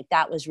felt like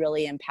that was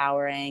really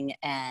empowering.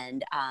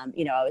 And,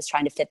 I was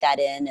trying to fit that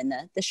in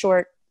the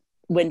short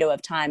window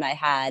of time I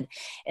had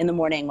in the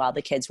morning while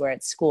the kids were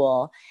at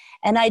school.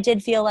 And I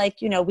did feel like,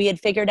 we had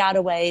figured out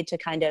a way to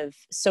kind of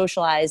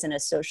socialize in a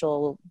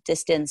social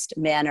distanced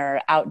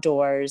manner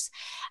outdoors,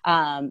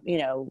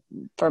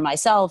 for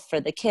myself,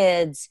 for the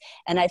kids.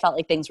 And I felt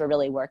like things were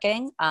really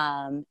working.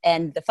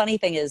 And the funny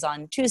thing is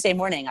on Tuesday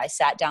morning, I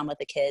sat down with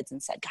the kids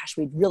and said, gosh,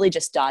 we really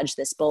just dodged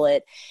this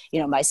bullet.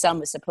 My son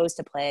was supposed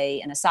to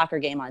play in a soccer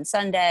game on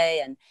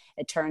Sunday. And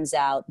it turns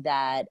out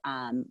that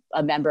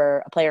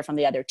a player from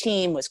the other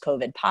team was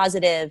COVID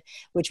positive,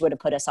 which would have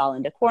put us all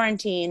into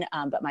quarantine.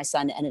 But my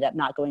son ended up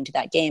not going to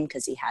that game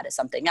because he had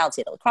something else. He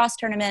had a lacrosse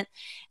tournament.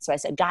 So I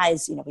said,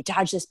 guys, we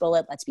dodged this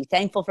bullet. Let's be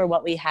thankful for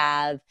what we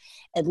have.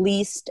 At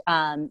least,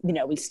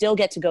 we still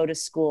get to go to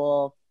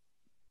school.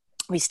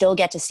 We still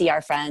get to see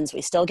our friends.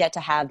 We still get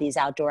to have these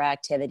outdoor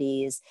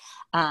activities.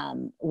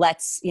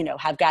 Let's,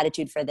 have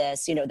gratitude for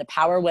this. The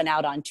power went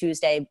out on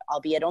Tuesday,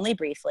 albeit only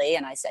briefly.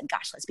 And I said,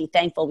 gosh, let's be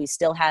thankful. We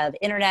still have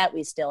internet.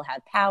 We still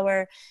have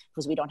power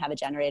because we don't have a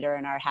generator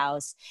in our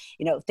house.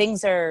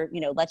 Things are,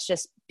 let's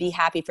just be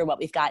happy for what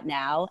we've got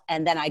now.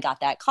 And then I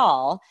got that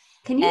call.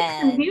 Can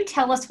you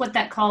tell us what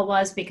that call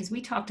was? Because we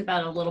talked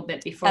about it a little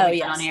bit before we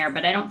got on air,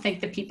 but I don't think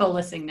the people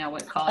listening know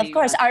what call Of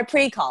course, our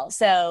pre-call.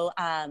 So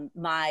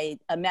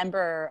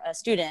a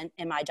student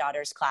in my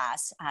daughter's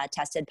class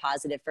tested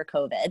positive for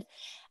COVID.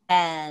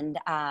 And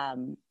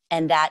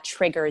And that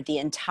triggered the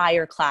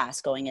entire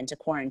class going into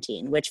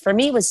quarantine, which for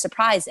me was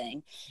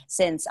surprising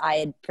since I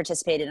had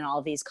participated in all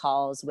of these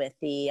calls with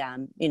the,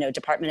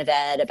 Department of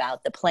Ed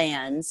about the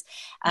plans,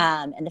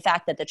 and the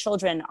fact that the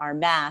children are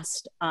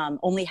masked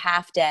only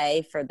half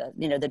day for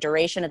the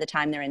duration of the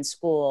time they're in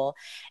school,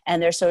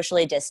 and they're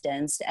socially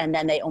distanced. And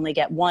then they only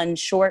get one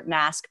short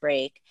mask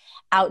break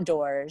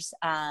outdoors,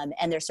 and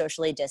they're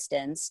socially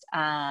distanced.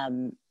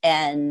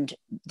 And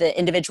the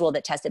individual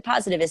that tested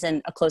positive is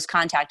in a close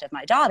contact of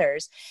my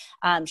daughter's.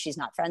 She's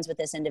not friends with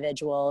this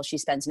individual. She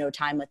spends no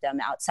time with them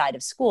outside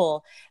of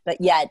school, but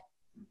yet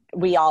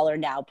we all are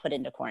now put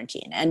into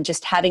quarantine. And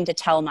just having to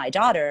tell my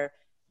daughter,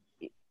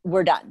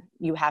 we're done.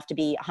 You have to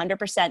be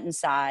 100%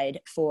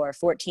 inside for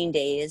 14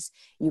 days.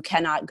 You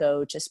cannot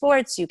go to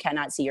sports. You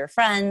cannot see your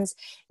friends.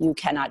 You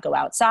cannot go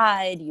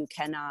outside. You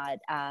cannot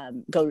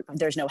go.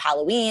 There's no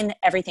Halloween.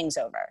 Everything's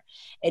over.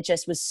 It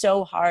just was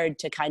so hard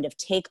to kind of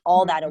take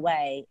all that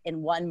away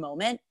in one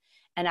moment.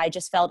 And I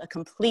just felt a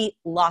complete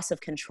loss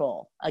of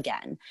control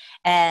again.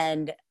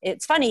 And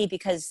it's funny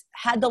because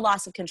had the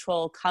loss of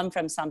control come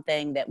from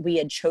something that we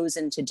had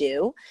chosen to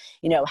do,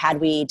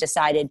 had we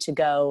decided to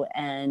go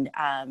and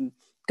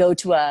go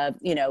to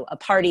a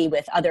party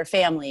with other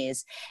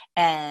families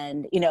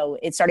and,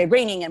 it started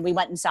raining and we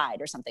went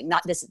inside or something.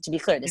 Not this, to be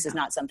clear, this is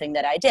not something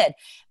that I did,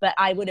 but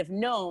I would have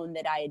known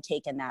that I had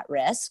taken that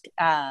risk.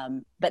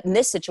 But in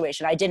this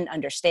situation, I didn't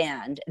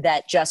understand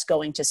that just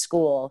going to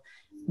school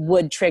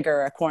would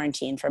trigger a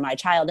quarantine for my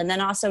child. And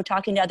then also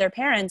talking to other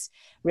parents,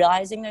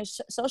 realizing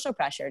there's social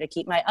pressure to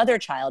keep my other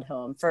child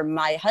home, for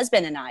my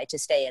husband and I to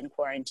stay in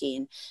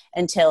quarantine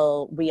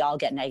until we all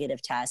get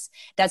negative tests.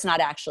 That's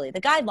not actually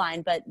the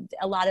guideline, but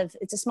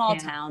it's a small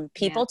town.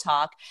 People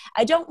talk.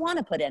 I don't want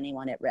to put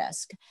anyone at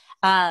risk.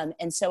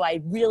 And so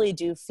I really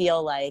do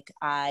feel like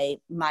I've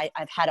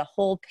had a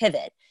whole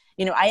pivot.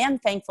 I am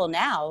thankful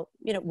now,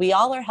 we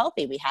all are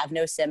healthy. We have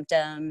no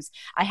symptoms.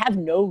 I have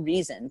no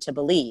reason to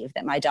believe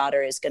that my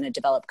daughter is going to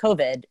develop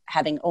COVID,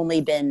 having only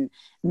been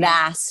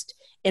masked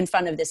in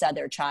front of this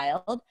other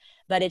child.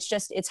 But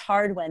it's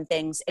hard when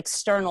things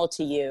external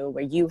to you,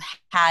 where you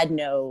had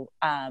no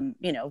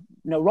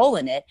role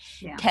in it,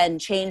 can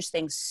change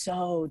things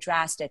so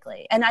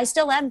drastically. And I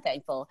still am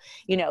thankful.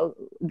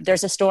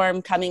 There's a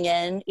storm coming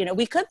in.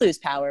 We could lose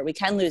power. We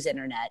can lose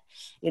internet.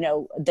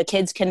 The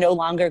kids can no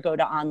longer go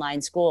to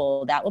online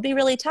school. That will be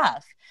really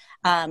tough.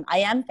 I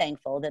am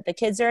thankful that the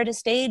kids are at a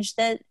stage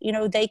that,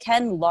 they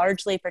can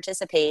largely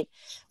participate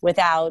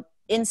without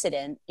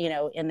incident,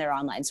 in their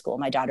online school.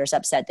 My daughter's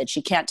upset that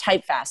she can't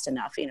type fast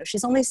enough.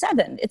 She's only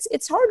 7.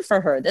 It's hard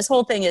for her. This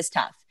whole thing is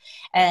tough.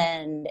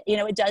 And,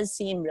 it does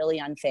seem really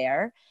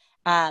unfair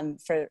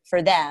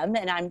for them.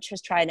 And I'm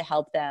just trying to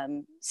help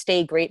them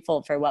stay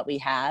grateful for what we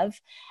have.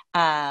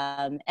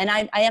 And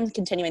I am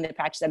continuing the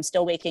practice. I'm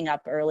still waking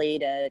up early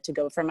to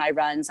go for my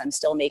runs. I'm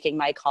still making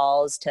my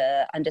calls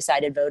to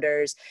undecided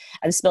voters.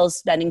 I'm still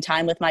spending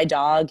time with my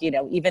dog,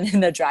 even in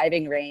the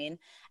driving rain.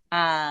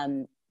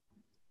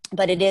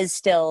 But it is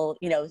still,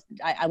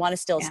 I want to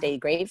still stay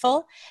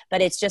grateful,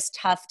 but it's just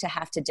tough to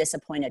have to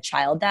disappoint a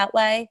child that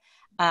way.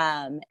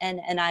 And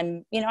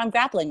I'm, I'm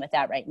grappling with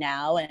that right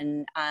now.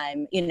 And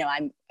I'm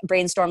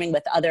brainstorming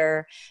with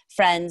other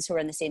friends who are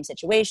in the same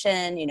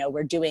situation.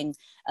 We're doing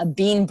a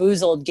Bean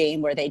Boozled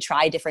game where they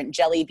try different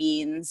jelly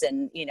beans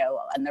and,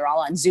 and they're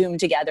all on Zoom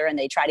together and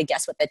they try to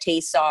guess what the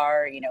tastes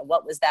are,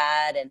 what was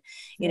that? And,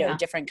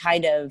 different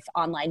kind of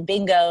online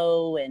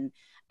bingo and,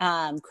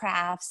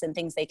 crafts and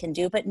things they can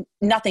do, but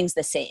nothing's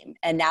the same.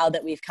 And now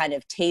that we've kind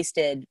of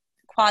tasted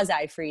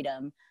quasi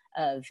freedom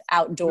of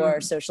outdoor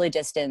socially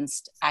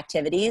distanced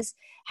activities,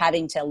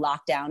 having to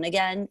lock down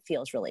again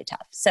feels really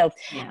tough. So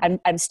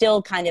I'm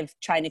still kind of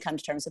trying to come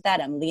to terms with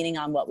that. I'm leaning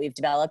on what we've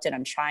developed and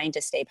I'm trying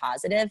to stay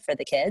positive for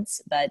the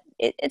kids, but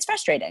it's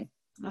frustrating.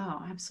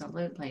 Oh,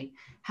 absolutely.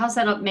 How's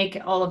that make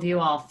all of you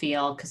all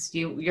feel? Because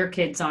your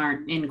kids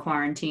aren't in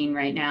quarantine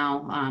right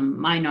now.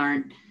 Mine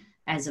aren't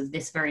as of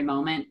this very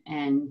moment.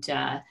 And,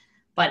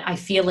 but I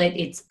feel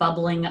it's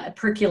bubbling,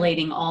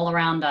 percolating all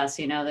around us,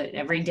 that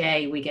every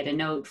day we get a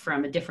note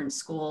from a different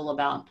school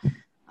about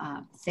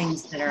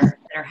things that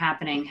are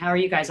happening. How are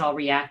you guys all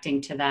reacting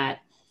to that?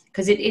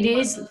 Because it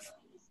is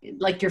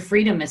like your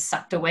freedom is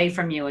sucked away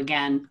from you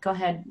again. Go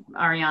ahead,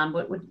 Ariane.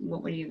 What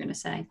were you going to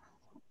say?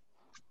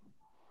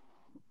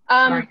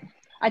 I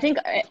think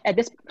at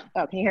this,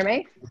 can you hear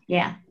me?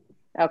 Yeah.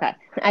 Okay.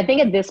 I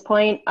think at this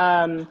point,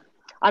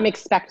 I'm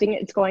expecting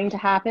it's going to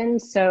happen.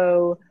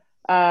 So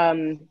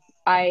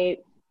I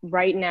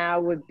right now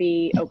would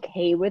be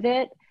okay with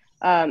it.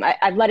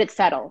 I've let it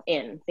settle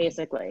in,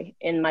 basically,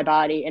 in my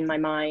body, in my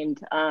mind.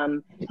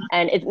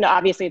 And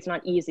obviously it's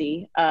not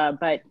easy,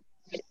 but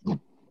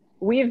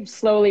we've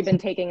slowly been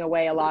taking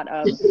away a lot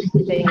of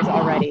things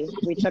already.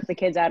 We took the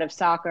kids out of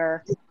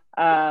soccer.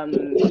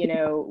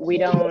 We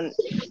don't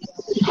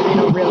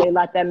really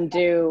let them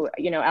do,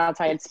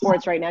 outside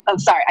sports right now. I'm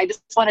sorry. I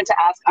just wanted to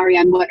ask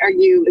Ariane,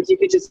 if you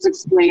could just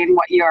explain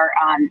what you're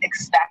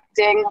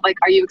expecting? Like,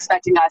 are you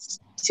expecting us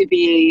to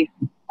be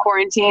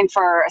quarantine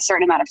for a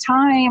certain amount of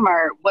time,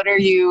 or what are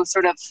you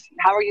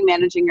how are you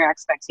managing your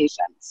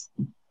expectations?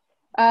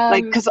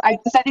 Because I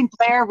think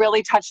Blair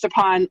really touched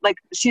upon,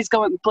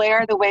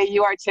 Blair, the way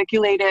you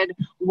articulated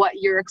what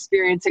you're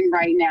experiencing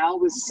right now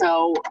was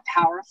so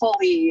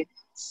powerfully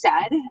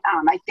said.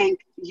 I think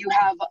you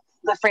have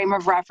the frame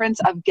of reference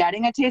of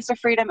getting a taste of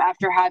freedom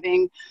after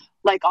having,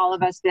 like all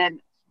of us, been,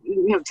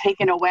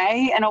 taken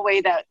away in a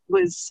way that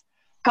was,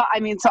 so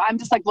I'm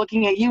just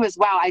looking at you as,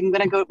 wow, I'm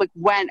going to go,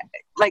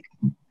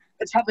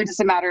 it's probably just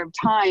a matter of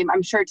time,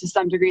 I'm sure to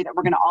some degree, that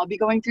we're going to all be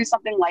going through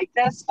something like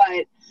this,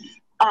 but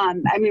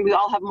we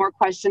all have more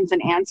questions than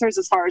answers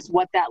as far as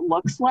what that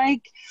looks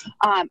like.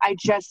 I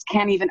just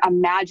can't even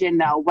imagine,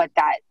 though, what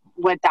that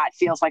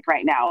feels like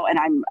right now. And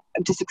I'm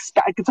just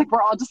it's like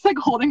we're all just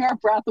holding our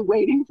breath,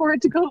 waiting for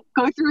it to go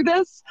through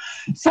this.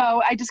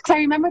 So cause I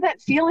remember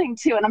that feeling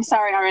too. And I'm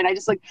sorry, Ariane, I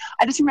just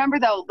remember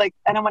though, I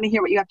don't want to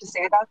hear what you have to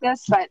say about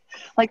this, but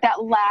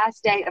that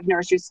last day of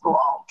nursery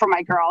school for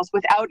my girls,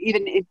 without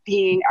even it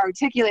being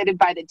articulated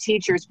by the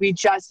teachers, we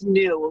just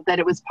knew that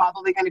it was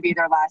probably going to be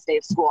their last day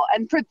of school.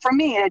 And for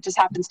me, it just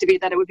happens to be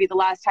that it would be the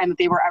last time that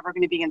they were ever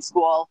going to be in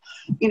school,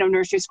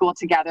 nursery school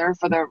together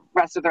for the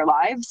rest of their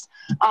lives.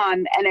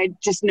 And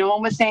no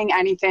one was saying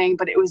anything,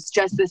 but it was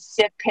just this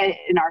sick pit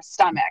in our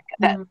stomach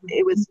that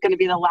it was going to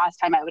be the last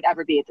time I would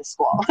ever be at the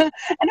school. And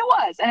it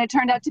was, and it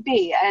turned out to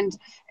be. And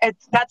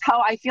that's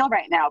how I feel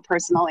right now,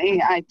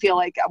 personally. I feel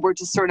like we're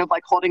just sort of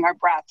holding our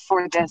breath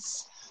for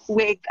this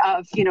wake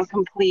of,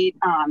 complete,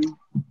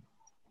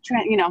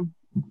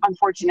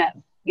 unfortunate,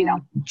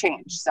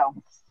 change. So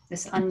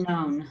this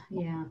unknown.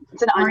 Yeah.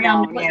 It's an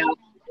unknown.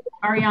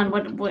 Ariane,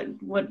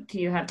 what do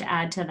you have to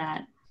add to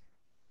that?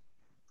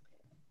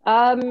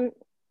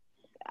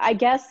 I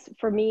guess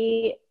for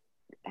me,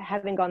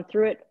 having gone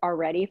through it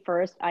already,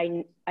 first,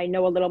 I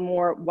know a little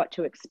more what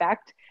to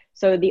expect.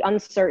 So the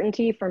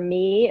uncertainty for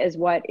me is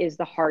what is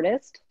the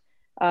hardest,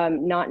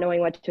 not knowing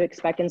what to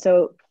expect. And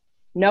so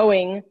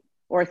knowing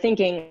or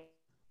thinking,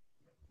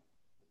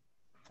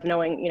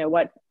 knowing,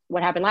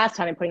 what happened last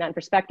time and putting that in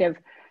perspective,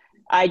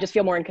 I just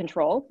feel more in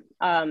control.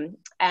 At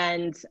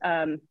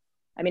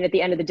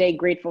the end of the day,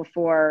 grateful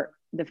for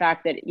the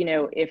fact that,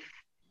 if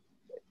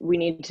we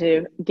need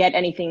to get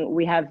anything,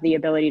 we have the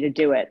ability to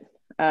do it,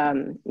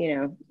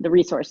 the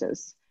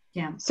resources.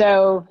 Yeah.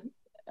 So,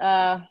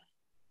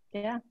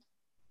 yeah.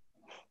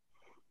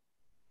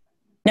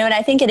 No, and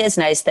I think it is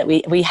nice that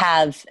we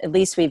have, at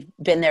least we've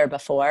been there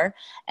before.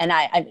 And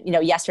I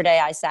yesterday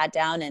I sat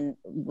down and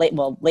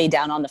laid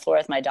down on the floor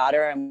with my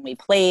daughter, and we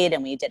played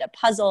and we did a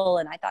puzzle.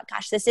 And I thought,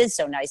 gosh, this is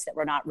so nice that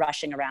we're not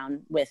rushing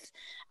around with,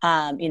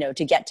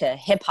 to get to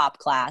hip hop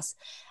class.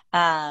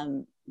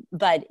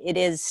 But it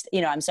is,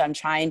 I'm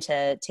trying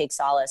to take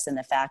solace in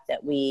the fact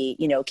that we,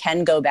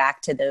 can go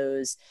back to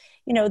those,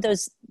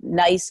 those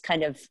nice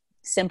kind of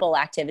simple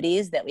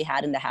activities that we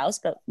had in the house,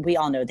 but we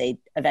all know they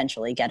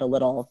eventually get a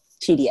little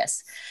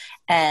tedious.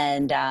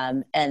 And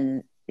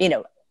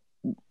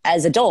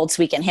as adults,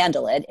 we can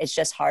handle it. It's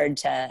just hard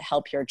to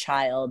help your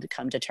child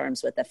come to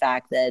terms with the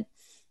fact that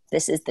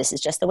this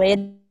is just the way it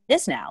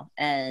is now.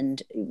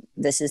 And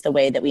this is the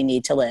way that we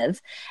need to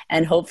live.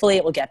 And hopefully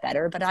it will get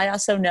better. But I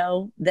also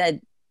know that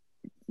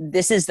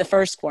this is the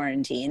first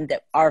quarantine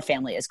that our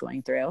family is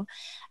going through.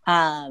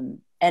 And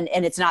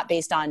it's not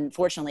based on,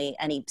 fortunately,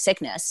 any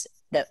sickness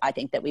that I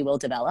think that we will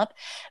develop,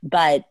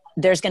 but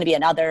there's going to be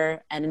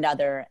another and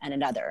another and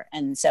another.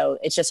 And so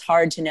it's just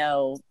hard to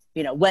know,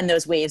 when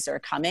those waves are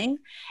coming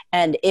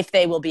and if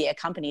they will be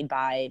accompanied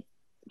by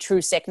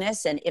true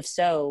sickness. And if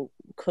so,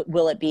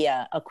 will it be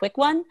a quick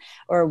one,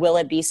 or will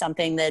it be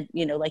something that,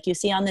 like you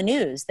see on the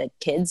news, that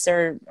kids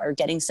are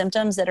getting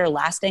symptoms that are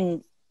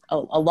lasting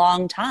a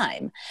long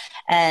time,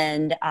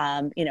 and,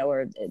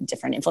 or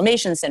different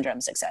inflammation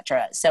syndromes, et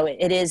cetera. So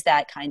it is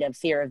that kind of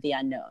fear of the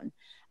unknown,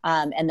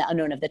 and the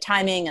unknown of the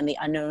timing and the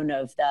unknown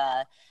of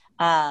the,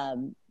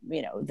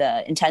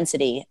 the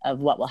intensity of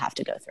what we'll have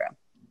to go through.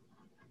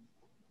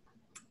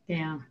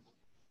 Yeah.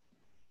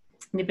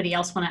 Anybody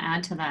else want to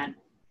add to that?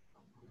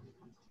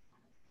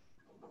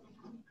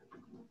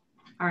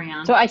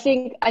 Ariane? So I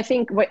think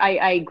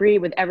I agree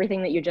with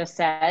everything that you just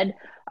said.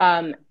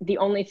 The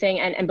only thing,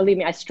 and believe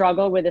me, I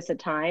struggle with this at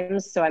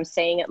times, so I'm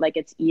saying it like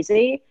it's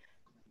easy.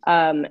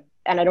 And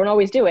I don't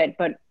always do it,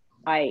 but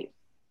I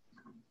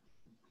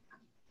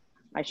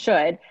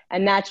should.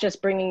 And that's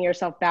just bringing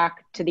yourself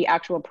back to the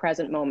actual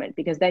present moment,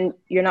 because then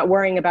you're not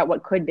worrying about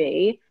what could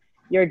be.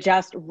 You're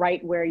just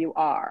right where you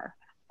are.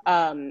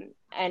 And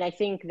I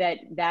think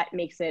that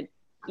makes it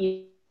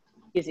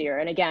easier.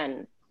 And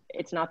again,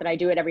 it's not that I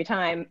do it every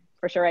time.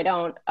 For sure I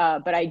don't.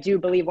 But I do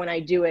believe when I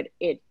do it,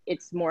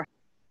 it's more.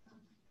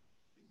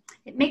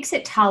 It makes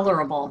it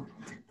tolerable,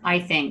 I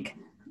think,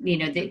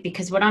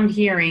 because what I'm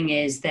hearing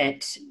is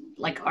that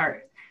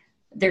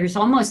there's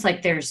almost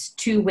like there's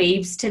two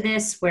waves to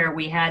this, where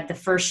we had the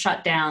first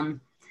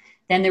shutdown,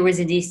 then there was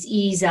this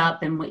ease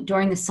up, and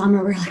during the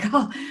summer we're like,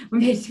 oh, we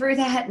made it through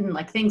that,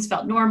 and things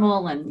felt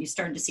normal, and you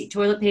started to see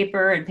toilet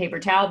paper and paper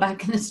towel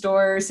back in the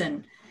stores,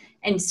 and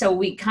And so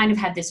we kind of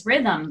had this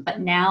rhythm, but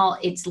now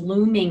it's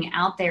looming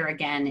out there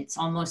again. It's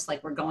almost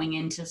like we're going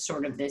into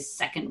sort of this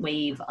second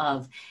wave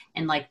of,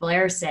 and like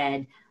Blair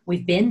said,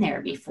 we've been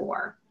there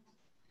before.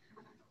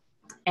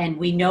 And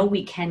we know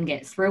we can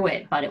get through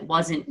it, but it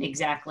wasn't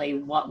exactly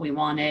what we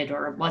wanted,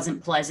 or it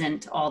wasn't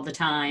pleasant all the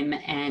time.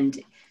 And,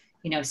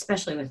 you know,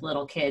 especially with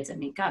little kids, I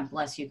mean, God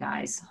bless you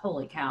guys.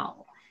 Holy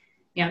cow.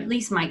 You know, at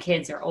least my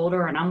kids are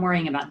older and I'm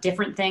worrying about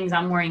different things.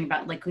 I'm worrying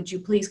about, like, could you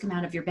please come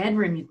out of your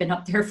bedroom? You've been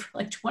up there for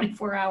like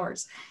 24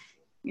 hours.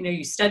 You know,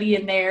 you study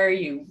in there,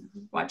 you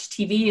watch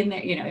TV in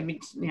there, you know, I mean,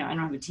 you know, I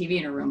don't have a TV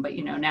in a room, but,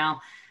 you know, now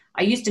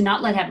I used to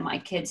not have my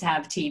kids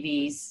have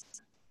TVs.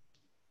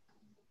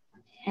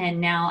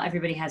 And now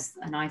everybody has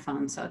an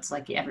iPhone. So it's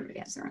like everybody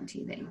has their own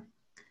TV.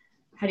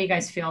 How do you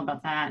guys feel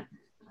about that?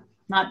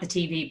 Not the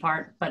TV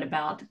part, but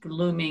about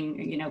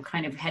looming, you know,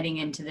 kind of heading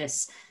into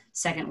this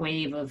second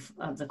wave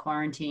of the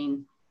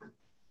quarantine,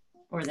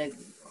 or the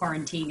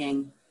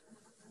quarantining?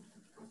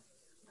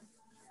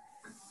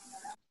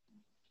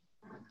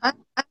 I'm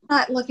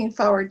not looking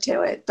forward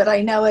to it, but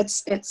I know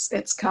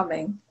it's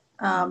coming.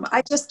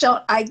 I just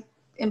don't, I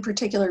in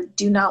particular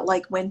do not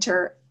like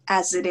winter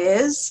as it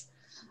is.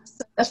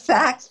 So the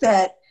fact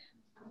that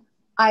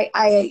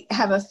I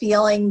have a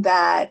feeling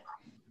that,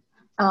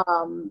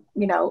 you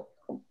know,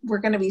 we're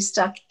going to be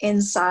stuck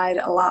inside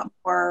a lot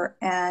more,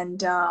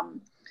 and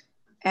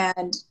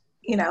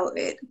you know,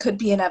 it could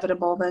be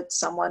inevitable that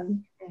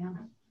someone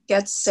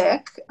gets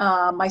sick.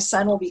 My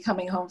son will be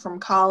coming home from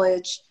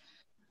college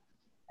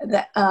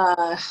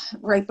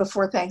right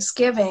before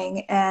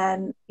Thanksgiving,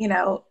 and you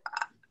know,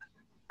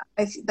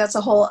 that's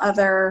a whole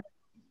other,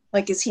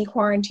 like, is he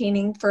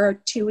quarantining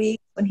for 2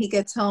 weeks when he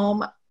gets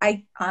home?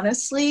 I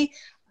honestly,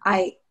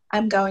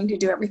 I'm going to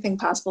do everything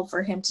possible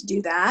for him to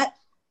do that.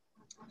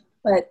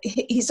 But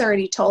he's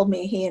already told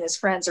me he and his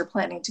friends are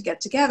planning to get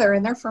together,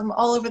 and they're from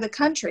all over the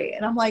country.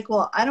 And I'm like,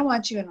 well, I don't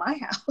want you in my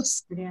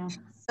house. Yeah.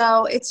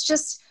 So it's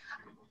just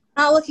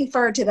not looking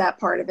forward to that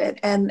part of it.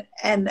 And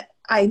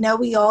I know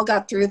we all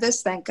got through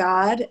this, thank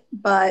God.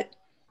 But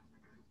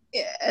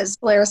as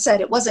Blair said,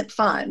 it wasn't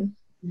fun.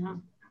 Yeah.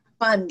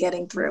 Fun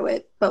getting through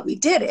it, but we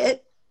did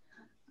it.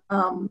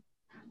 So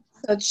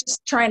it's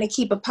just trying to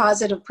keep a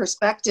positive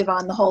perspective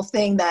on the whole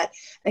thing, that,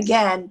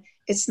 again,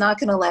 it's not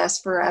going to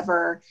last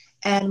forever.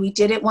 And we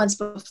did it once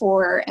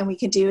before, and we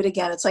can do it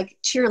again. It's like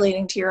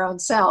cheerleading to your own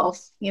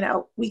self. You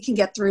know, we can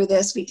get through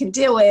this. We can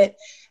do it.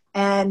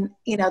 And,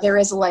 you know, there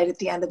is a light at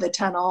the end of the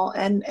tunnel.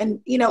 And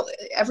you know,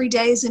 every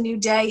day is a new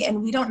day,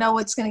 and we don't know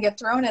what's going to get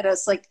thrown at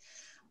us. Like,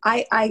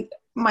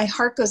 my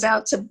heart goes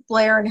out to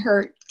Blair and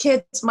her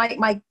kids.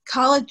 My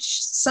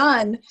college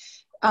son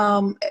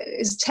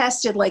is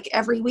tested like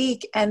every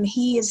week, and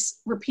he has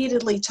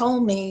repeatedly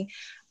told me,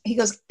 he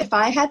goes, if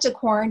I had to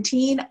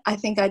quarantine, I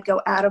think I'd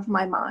go out of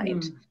my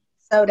mind.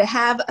 So to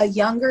have a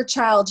younger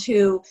child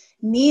who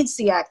needs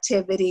the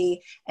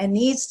activity and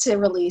needs to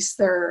release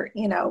their,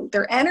 you know,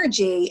 their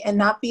energy, and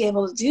not be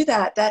able to do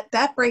that,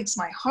 that breaks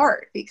my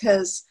heart,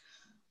 because,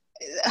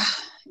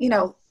 you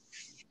know,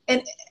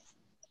 and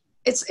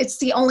it's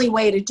the only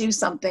way to do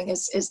something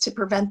is to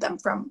prevent them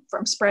from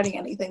spreading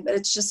anything. But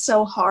it's just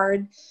so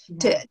hard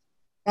to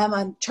them.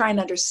 I'm trying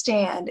to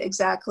understand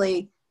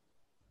exactly,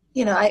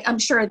 you know, I'm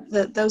sure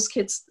that those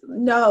kids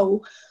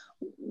know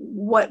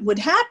what would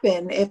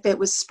happen if it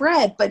was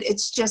spread, but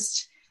it's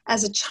just,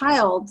 as a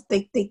child,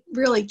 they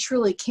really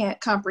truly can't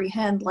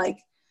comprehend, like,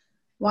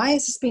 why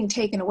is this being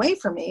taken away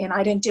from me? And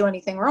I didn't do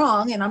anything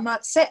wrong, and I'm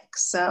not sick.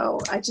 So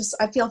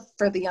I feel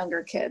for the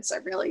younger kids. I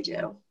really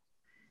do.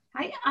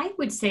 I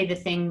would say the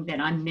thing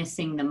that I'm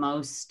missing the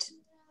most,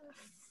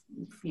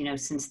 you know,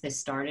 since this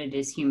started,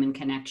 is human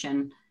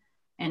connection.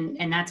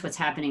 And that's what's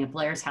happening at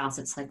Blair's house.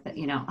 It's like that,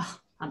 you know, oh,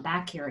 I'm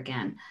back here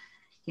again,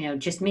 you know,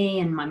 just me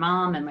and my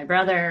mom and my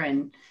brother.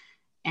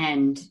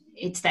 And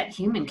it's that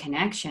human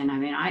connection. I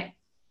mean,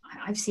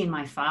 I've seen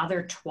my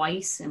father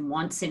twice, and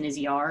once in his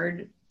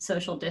yard,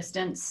 social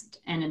distanced,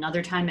 and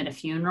another time at a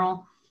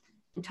funeral.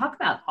 And talk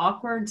about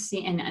awkward.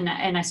 And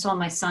I saw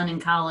my son in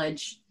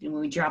college, and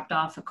we dropped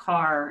off a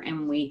car,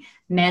 and we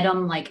met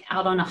him like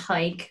out on a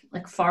hike,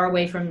 like far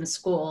away from the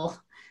school,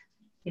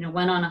 you know,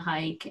 went on a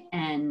hike,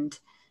 and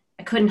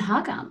I couldn't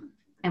hug him.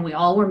 And we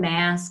all were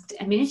masked.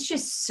 I mean, it's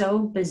just so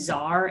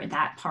bizarre,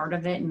 that part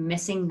of it,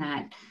 missing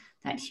that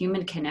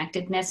human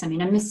connectedness. I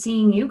mean, I miss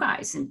seeing you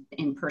guys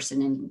in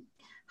person, and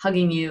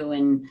hugging you,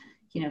 and,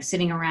 you know,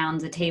 sitting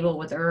around the table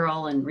with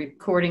Earl and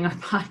recording our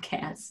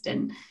podcast.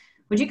 And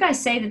would you guys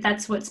say that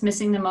that's what's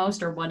missing the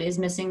most, or what is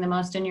missing the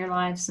most in your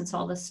lives since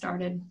all this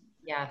started?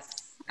 Yes,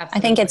 absolutely.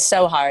 I think it's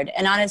so hard.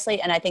 And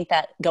honestly, and I think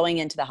that going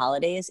into the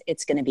holidays,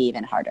 it's going to be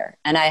even harder.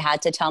 And I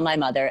had to tell my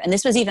mother, and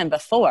this was even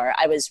before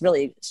I was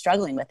really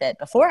struggling with it,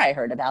 before I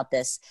heard about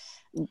this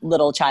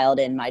little child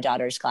in my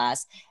daughter's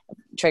class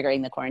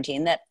triggering the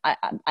quarantine, that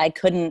I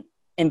couldn't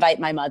invite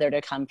my mother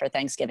to come for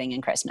Thanksgiving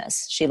and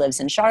Christmas. She lives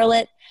in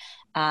Charlotte.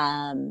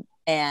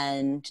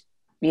 And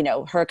you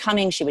know, her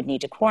coming, she would need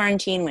to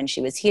quarantine when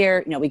she was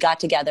here. You know, we got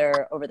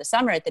together over the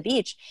summer at the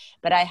beach,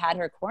 but I had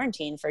her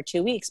quarantine for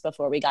 2 weeks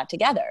before we got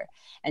together,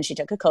 and she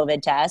took a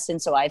COVID test. And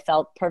so I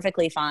felt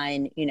perfectly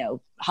fine, you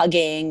know,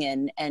 hugging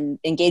and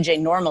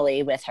engaging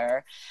normally with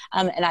her.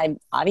 And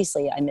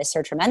I miss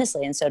her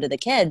tremendously, and so do the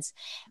kids,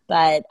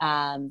 but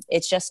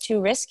it's just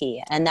too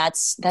risky. And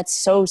that's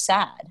so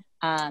sad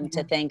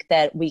to think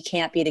that we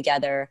can't be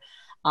together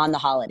on the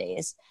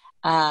holidays.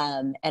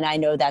 And I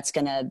know that's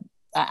going to,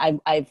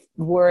 I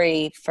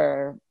worry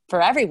for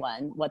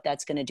everyone, what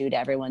that's going to do to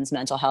everyone's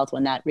mental health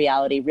when that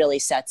reality really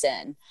sets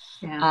in.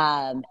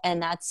 Yeah.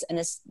 And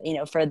it's, you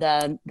know, for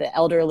the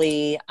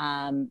elderly,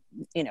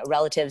 you know,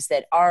 relatives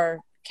that are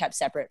kept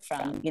separate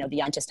from, you know,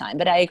 beyond just time.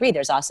 But I agree,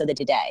 there's also the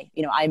today.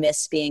 You know, I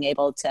miss being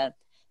able to,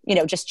 you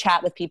know, just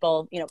chat with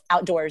people, you know,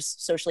 outdoors,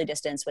 socially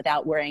distanced,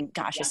 without worrying,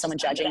 gosh, is someone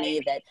judging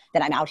me that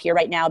I'm out here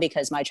right now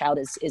because my child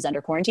is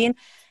under quarantine?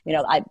 You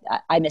know,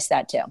 I miss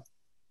that too.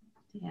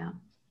 Yeah.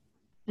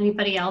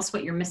 Anybody else,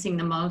 what you're missing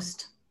the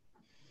most?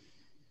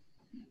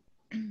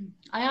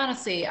 I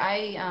honestly,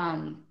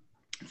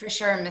 for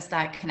sure miss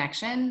that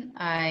connection.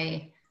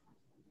 I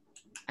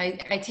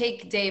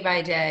take day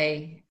by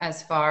day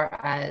as far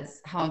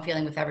as how I'm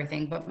feeling with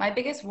everything, but my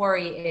biggest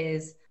worry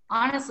is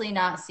honestly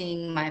not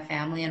seeing my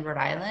family in Rhode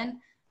Island.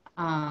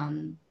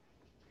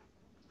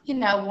 You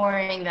know,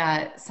 worrying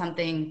that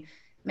something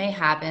may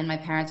happen. My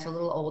parents are a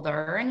little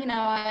older, and you know,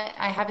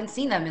 I haven't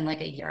seen them in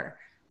like a year.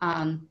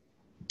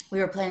 We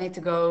were planning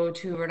to go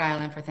to Rhode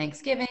Island for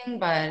Thanksgiving,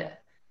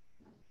 but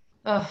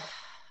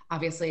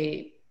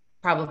obviously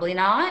probably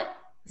not.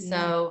 Yeah.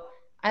 So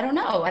I don't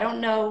know. I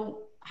don't know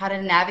how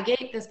to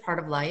navigate this part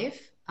of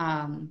life.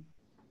 But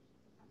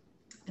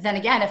then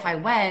again, if I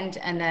went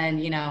and then,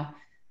 you know,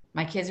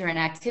 my kids are in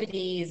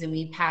activities and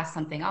we pass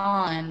something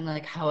on,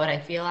 like how would I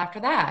feel after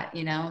that?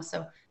 You know?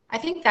 So I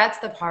think that's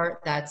the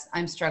part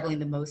I'm struggling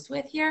the most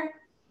with here.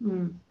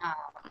 The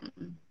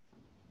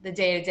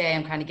day to day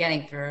I'm kind of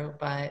getting through,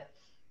 but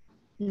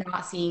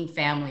not seeing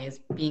family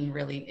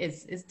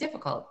is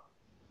difficult.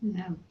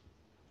 Yeah.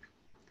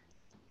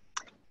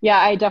 Yeah,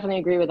 I definitely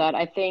agree with that.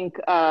 I think,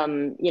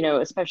 you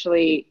know,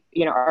 especially,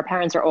 you know, our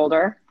parents are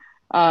older,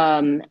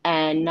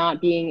 and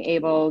not being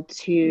able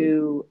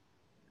to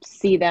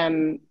see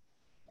them,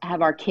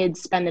 have our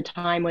kids spend the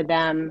time with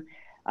them,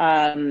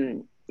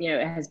 you know,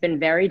 it has been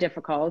very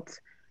difficult.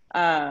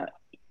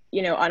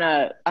 You know, on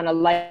a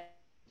lighter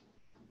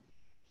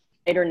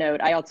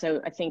note,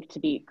 I think, to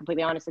be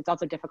completely honest, it's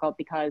also difficult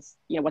because,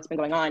 you know, what's been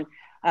going on,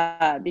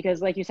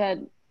 because like you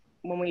said,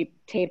 when we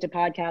taped a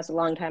podcast a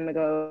long time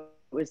ago,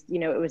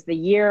 it was the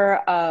year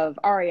of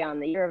Ariane,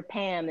 the year of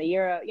Pam, the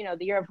year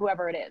of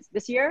whoever it is.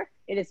 This year,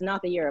 it is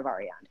not the year of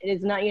Ariane. It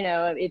is not, you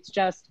know, it's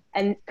just,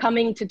 and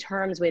coming to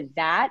terms with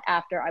that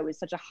after I was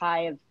such a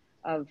high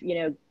of, you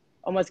know,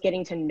 almost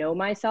getting to know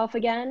myself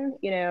again,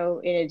 you know,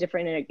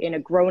 in a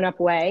grown up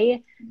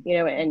way, you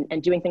know,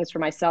 and doing things for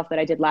myself that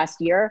I did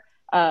last year.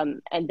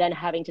 And then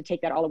having to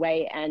take that all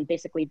away and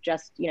basically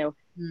just, you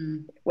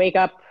know, wake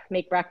up,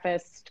 make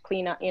breakfast,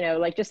 clean up, you know,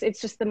 like it's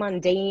just the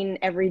mundane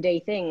everyday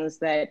things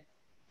that,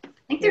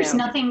 I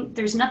think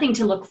there's nothing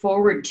to look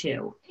forward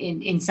to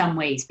in some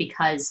ways,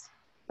 because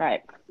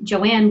right.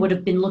 Joanne would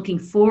have been looking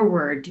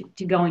forward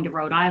to going to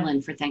Rhode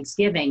Island for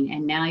Thanksgiving.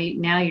 And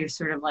now you're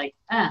sort of like,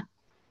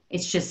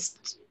 it's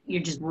just,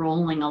 you're just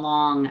rolling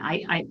along.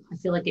 I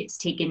feel like it's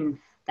taken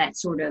that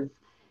sort of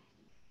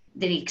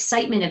the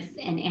excitement of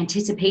and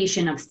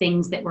anticipation of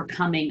things that were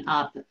coming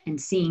up and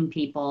seeing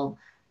people.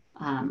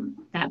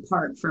 That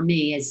part for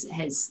me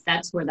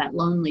that's where that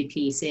lonely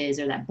piece is,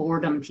 or that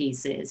boredom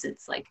piece is.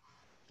 It's like,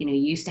 you know,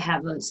 you used to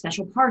have a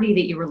special party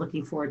that you were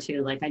looking forward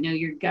to. Like, I know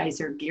you guys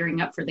are gearing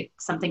up for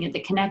something at the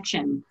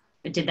Connection,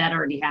 but did that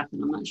already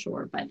happen? I'm not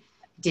sure, but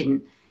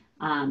didn't.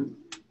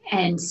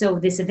 And so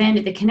this event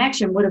at the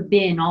Connection would have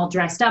been all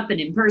dressed up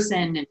and in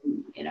person and,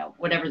 you know,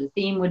 whatever the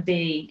theme would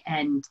be.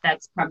 And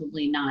that's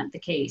probably not the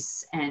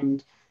case.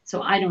 And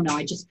so I don't know.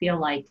 I just feel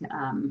like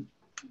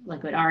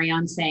what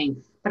Ariane's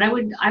saying. But I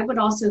would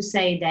also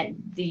say that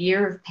the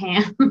year of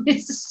Pam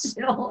is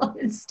still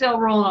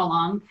rolling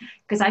along,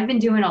 because I've been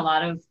doing a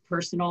lot of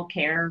personal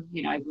care.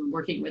 You know, I've been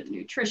working with a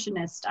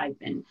nutritionist. I've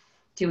been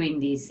doing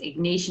these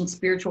Ignatian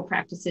spiritual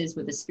practices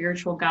with a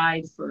spiritual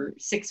guide for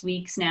 6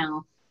 weeks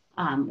now,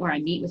 where I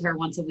meet with her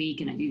once a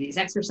week and I do these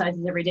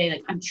exercises every day.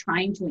 Like, I'm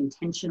trying to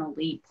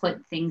intentionally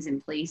put things in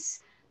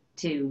place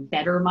to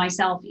better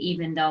myself,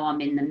 even though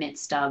I'm in the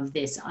midst of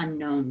this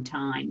unknown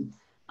time.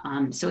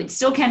 So it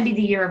still can be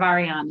the year of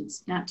Ariane.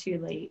 It's not too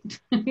late.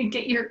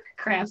 Get your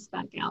crafts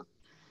back out.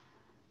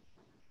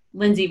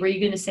 Lindsay, were you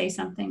going to say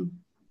something?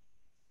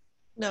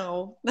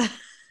 No.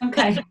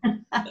 Okay.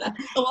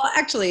 Well,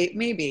 actually,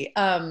 maybe.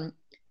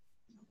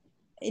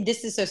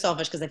 This is so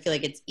selfish because I feel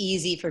like it's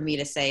easy for me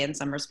to say in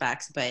some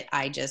respects, but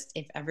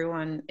if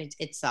everyone,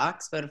 it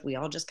sucks, but if we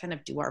all just kind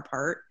of do our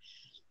part,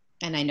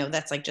 and I know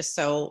that's like just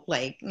so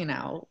like, you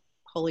know,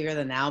 holier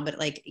than thou, but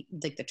like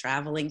the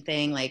traveling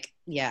thing, like,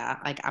 yeah,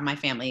 like my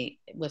family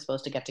was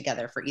supposed to get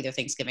together for either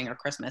Thanksgiving or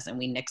Christmas and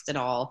we nixed it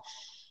all.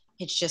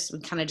 it's just, we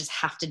kind of just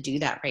have to do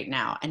that right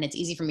now. And it's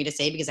easy for me to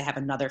say because I have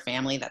another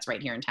family that's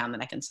right here in town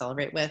that I can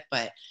celebrate with.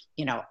 But,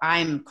 you know,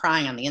 I'm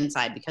crying on the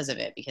inside because of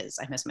it, because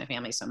I miss my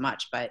family so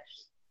much. But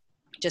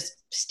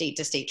just state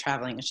to state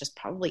traveling is just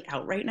probably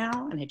out right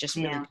now. And it just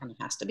really kind of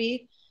has to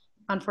be,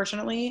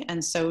 unfortunately.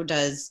 And so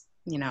does,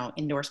 you know,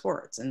 indoor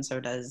sports, and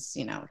so does,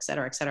 you know, et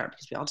cetera,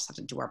 because we all just have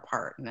to do our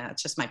part. And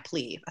that's just my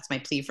plea. That's my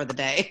plea for the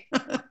day.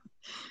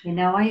 You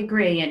know, I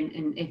agree.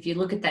 And if you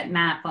look at that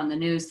map on the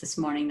news this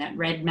morning, that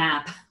red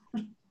map,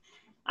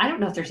 I don't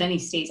know if there's any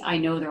states. I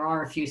know there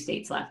are a few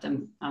states left.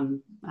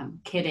 I'm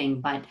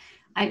kidding, but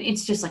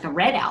it's just like a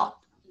red out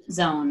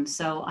zone.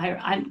 So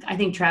I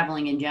think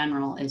traveling in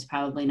general is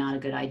probably not a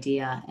good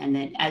idea. And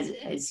that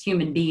as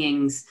human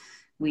beings,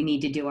 we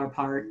need to do our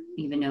part,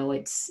 even though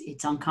it's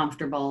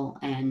uncomfortable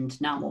and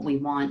not what we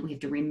want. We have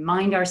to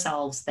remind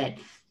ourselves that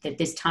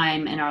this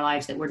time in our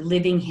lives that we're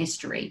living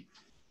history,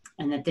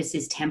 and that this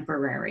is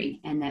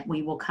temporary, and that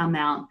we will come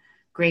out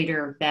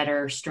greater,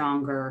 better,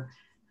 stronger,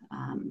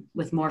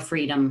 with more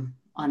freedom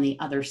on the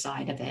other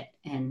side of it.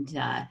 And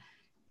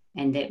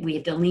that we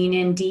have to lean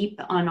in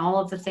deep on all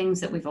of the things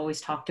that we've always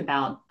talked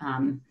about.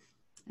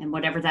 And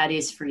whatever that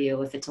is for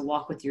you, if it's a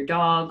walk with your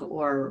dog,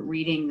 or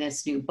reading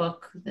this new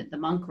book that the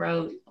monk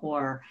wrote,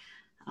 or,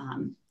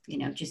 you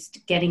know,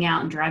 just getting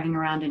out and driving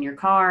around in your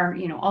car,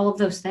 you know, all of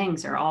those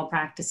things are all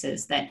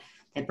practices that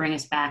bring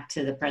us back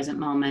to the present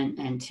moment,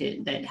 and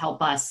that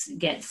help us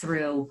get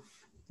through,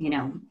 you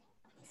know,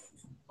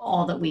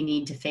 all that we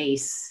need to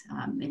face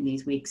in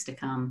these weeks to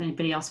come.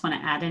 Anybody else want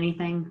to add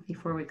anything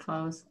before we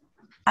close?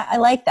 I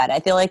like that. I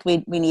feel like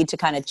we need to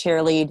kind of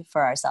cheerlead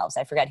for ourselves.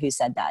 I forget who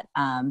said that.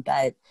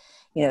 But,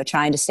 you know,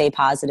 trying to stay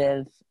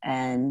positive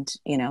and,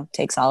 you know,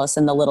 take solace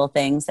in the little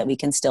things that we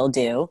can still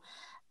do.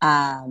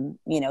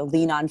 You know,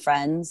 lean on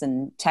friends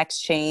and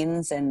text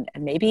chains, and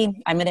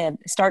maybe I'm going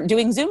to start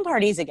doing Zoom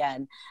parties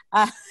again.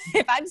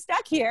 If I'm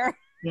stuck here,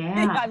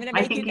 I'm going to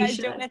make you guys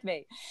do it with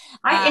me.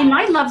 And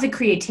I love the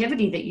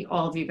creativity that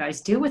all of you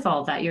guys do with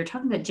all that. You're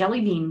talking about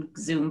jelly bean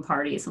Zoom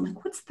parties. I'm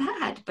like, what's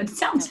that? But it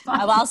sounds fun.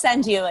 Well, I'll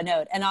send you a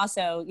note. And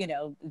also, you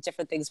know,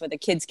 different things where the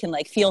kids can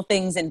like feel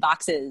things in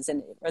boxes.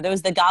 And are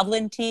those the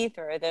goblin teeth,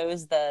 or are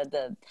those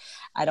the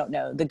I don't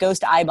know, the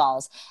ghost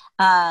eyeballs?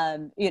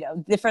 You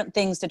know, different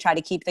things to try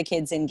to keep the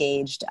kids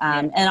engaged,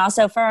 and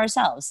also for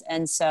ourselves.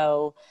 And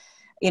so,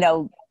 you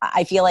know,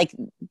 I feel like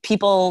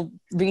people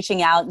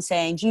reaching out and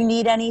saying, do you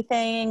need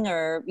anything?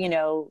 Or, you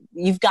know,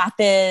 you've got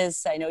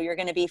this, I know you're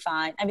going to be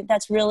fine. I mean,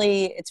 it's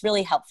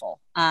really helpful.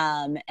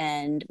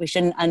 And we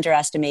shouldn't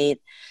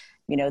underestimate,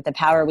 you know, the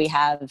power we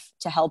have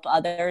to help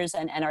others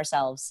and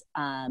ourselves,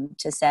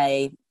 to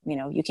say, you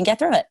know, you can get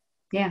through it.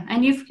 Yeah.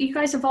 And you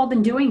guys have all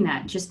been doing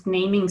that, just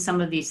naming some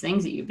of these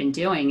things that you've been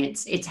doing.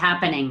 It's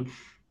happening,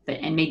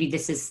 and maybe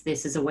this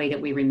is a way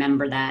that we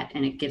remember that,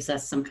 and it gives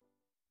us some.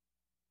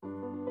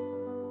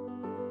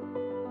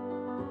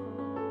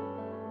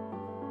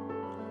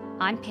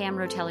 I'm Pam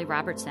Rotelli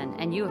Robertson,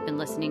 and you have been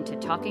listening to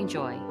Talking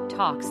Joy,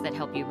 talks that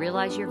help you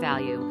realize your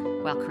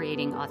value while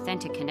creating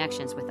authentic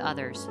connections with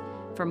others.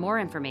 For more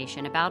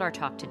information about our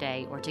talk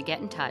today, or to get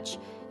in touch,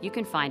 you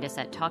can find us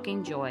at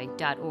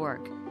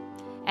talkingjoy.org.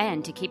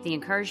 And to keep the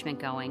encouragement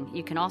going,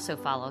 you can also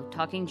follow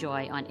Talking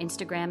Joy on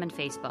Instagram and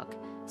Facebook.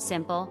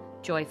 Simple,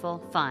 joyful,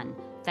 fun.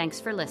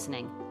 Thanks for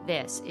listening.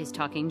 This is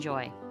Talking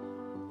Joy.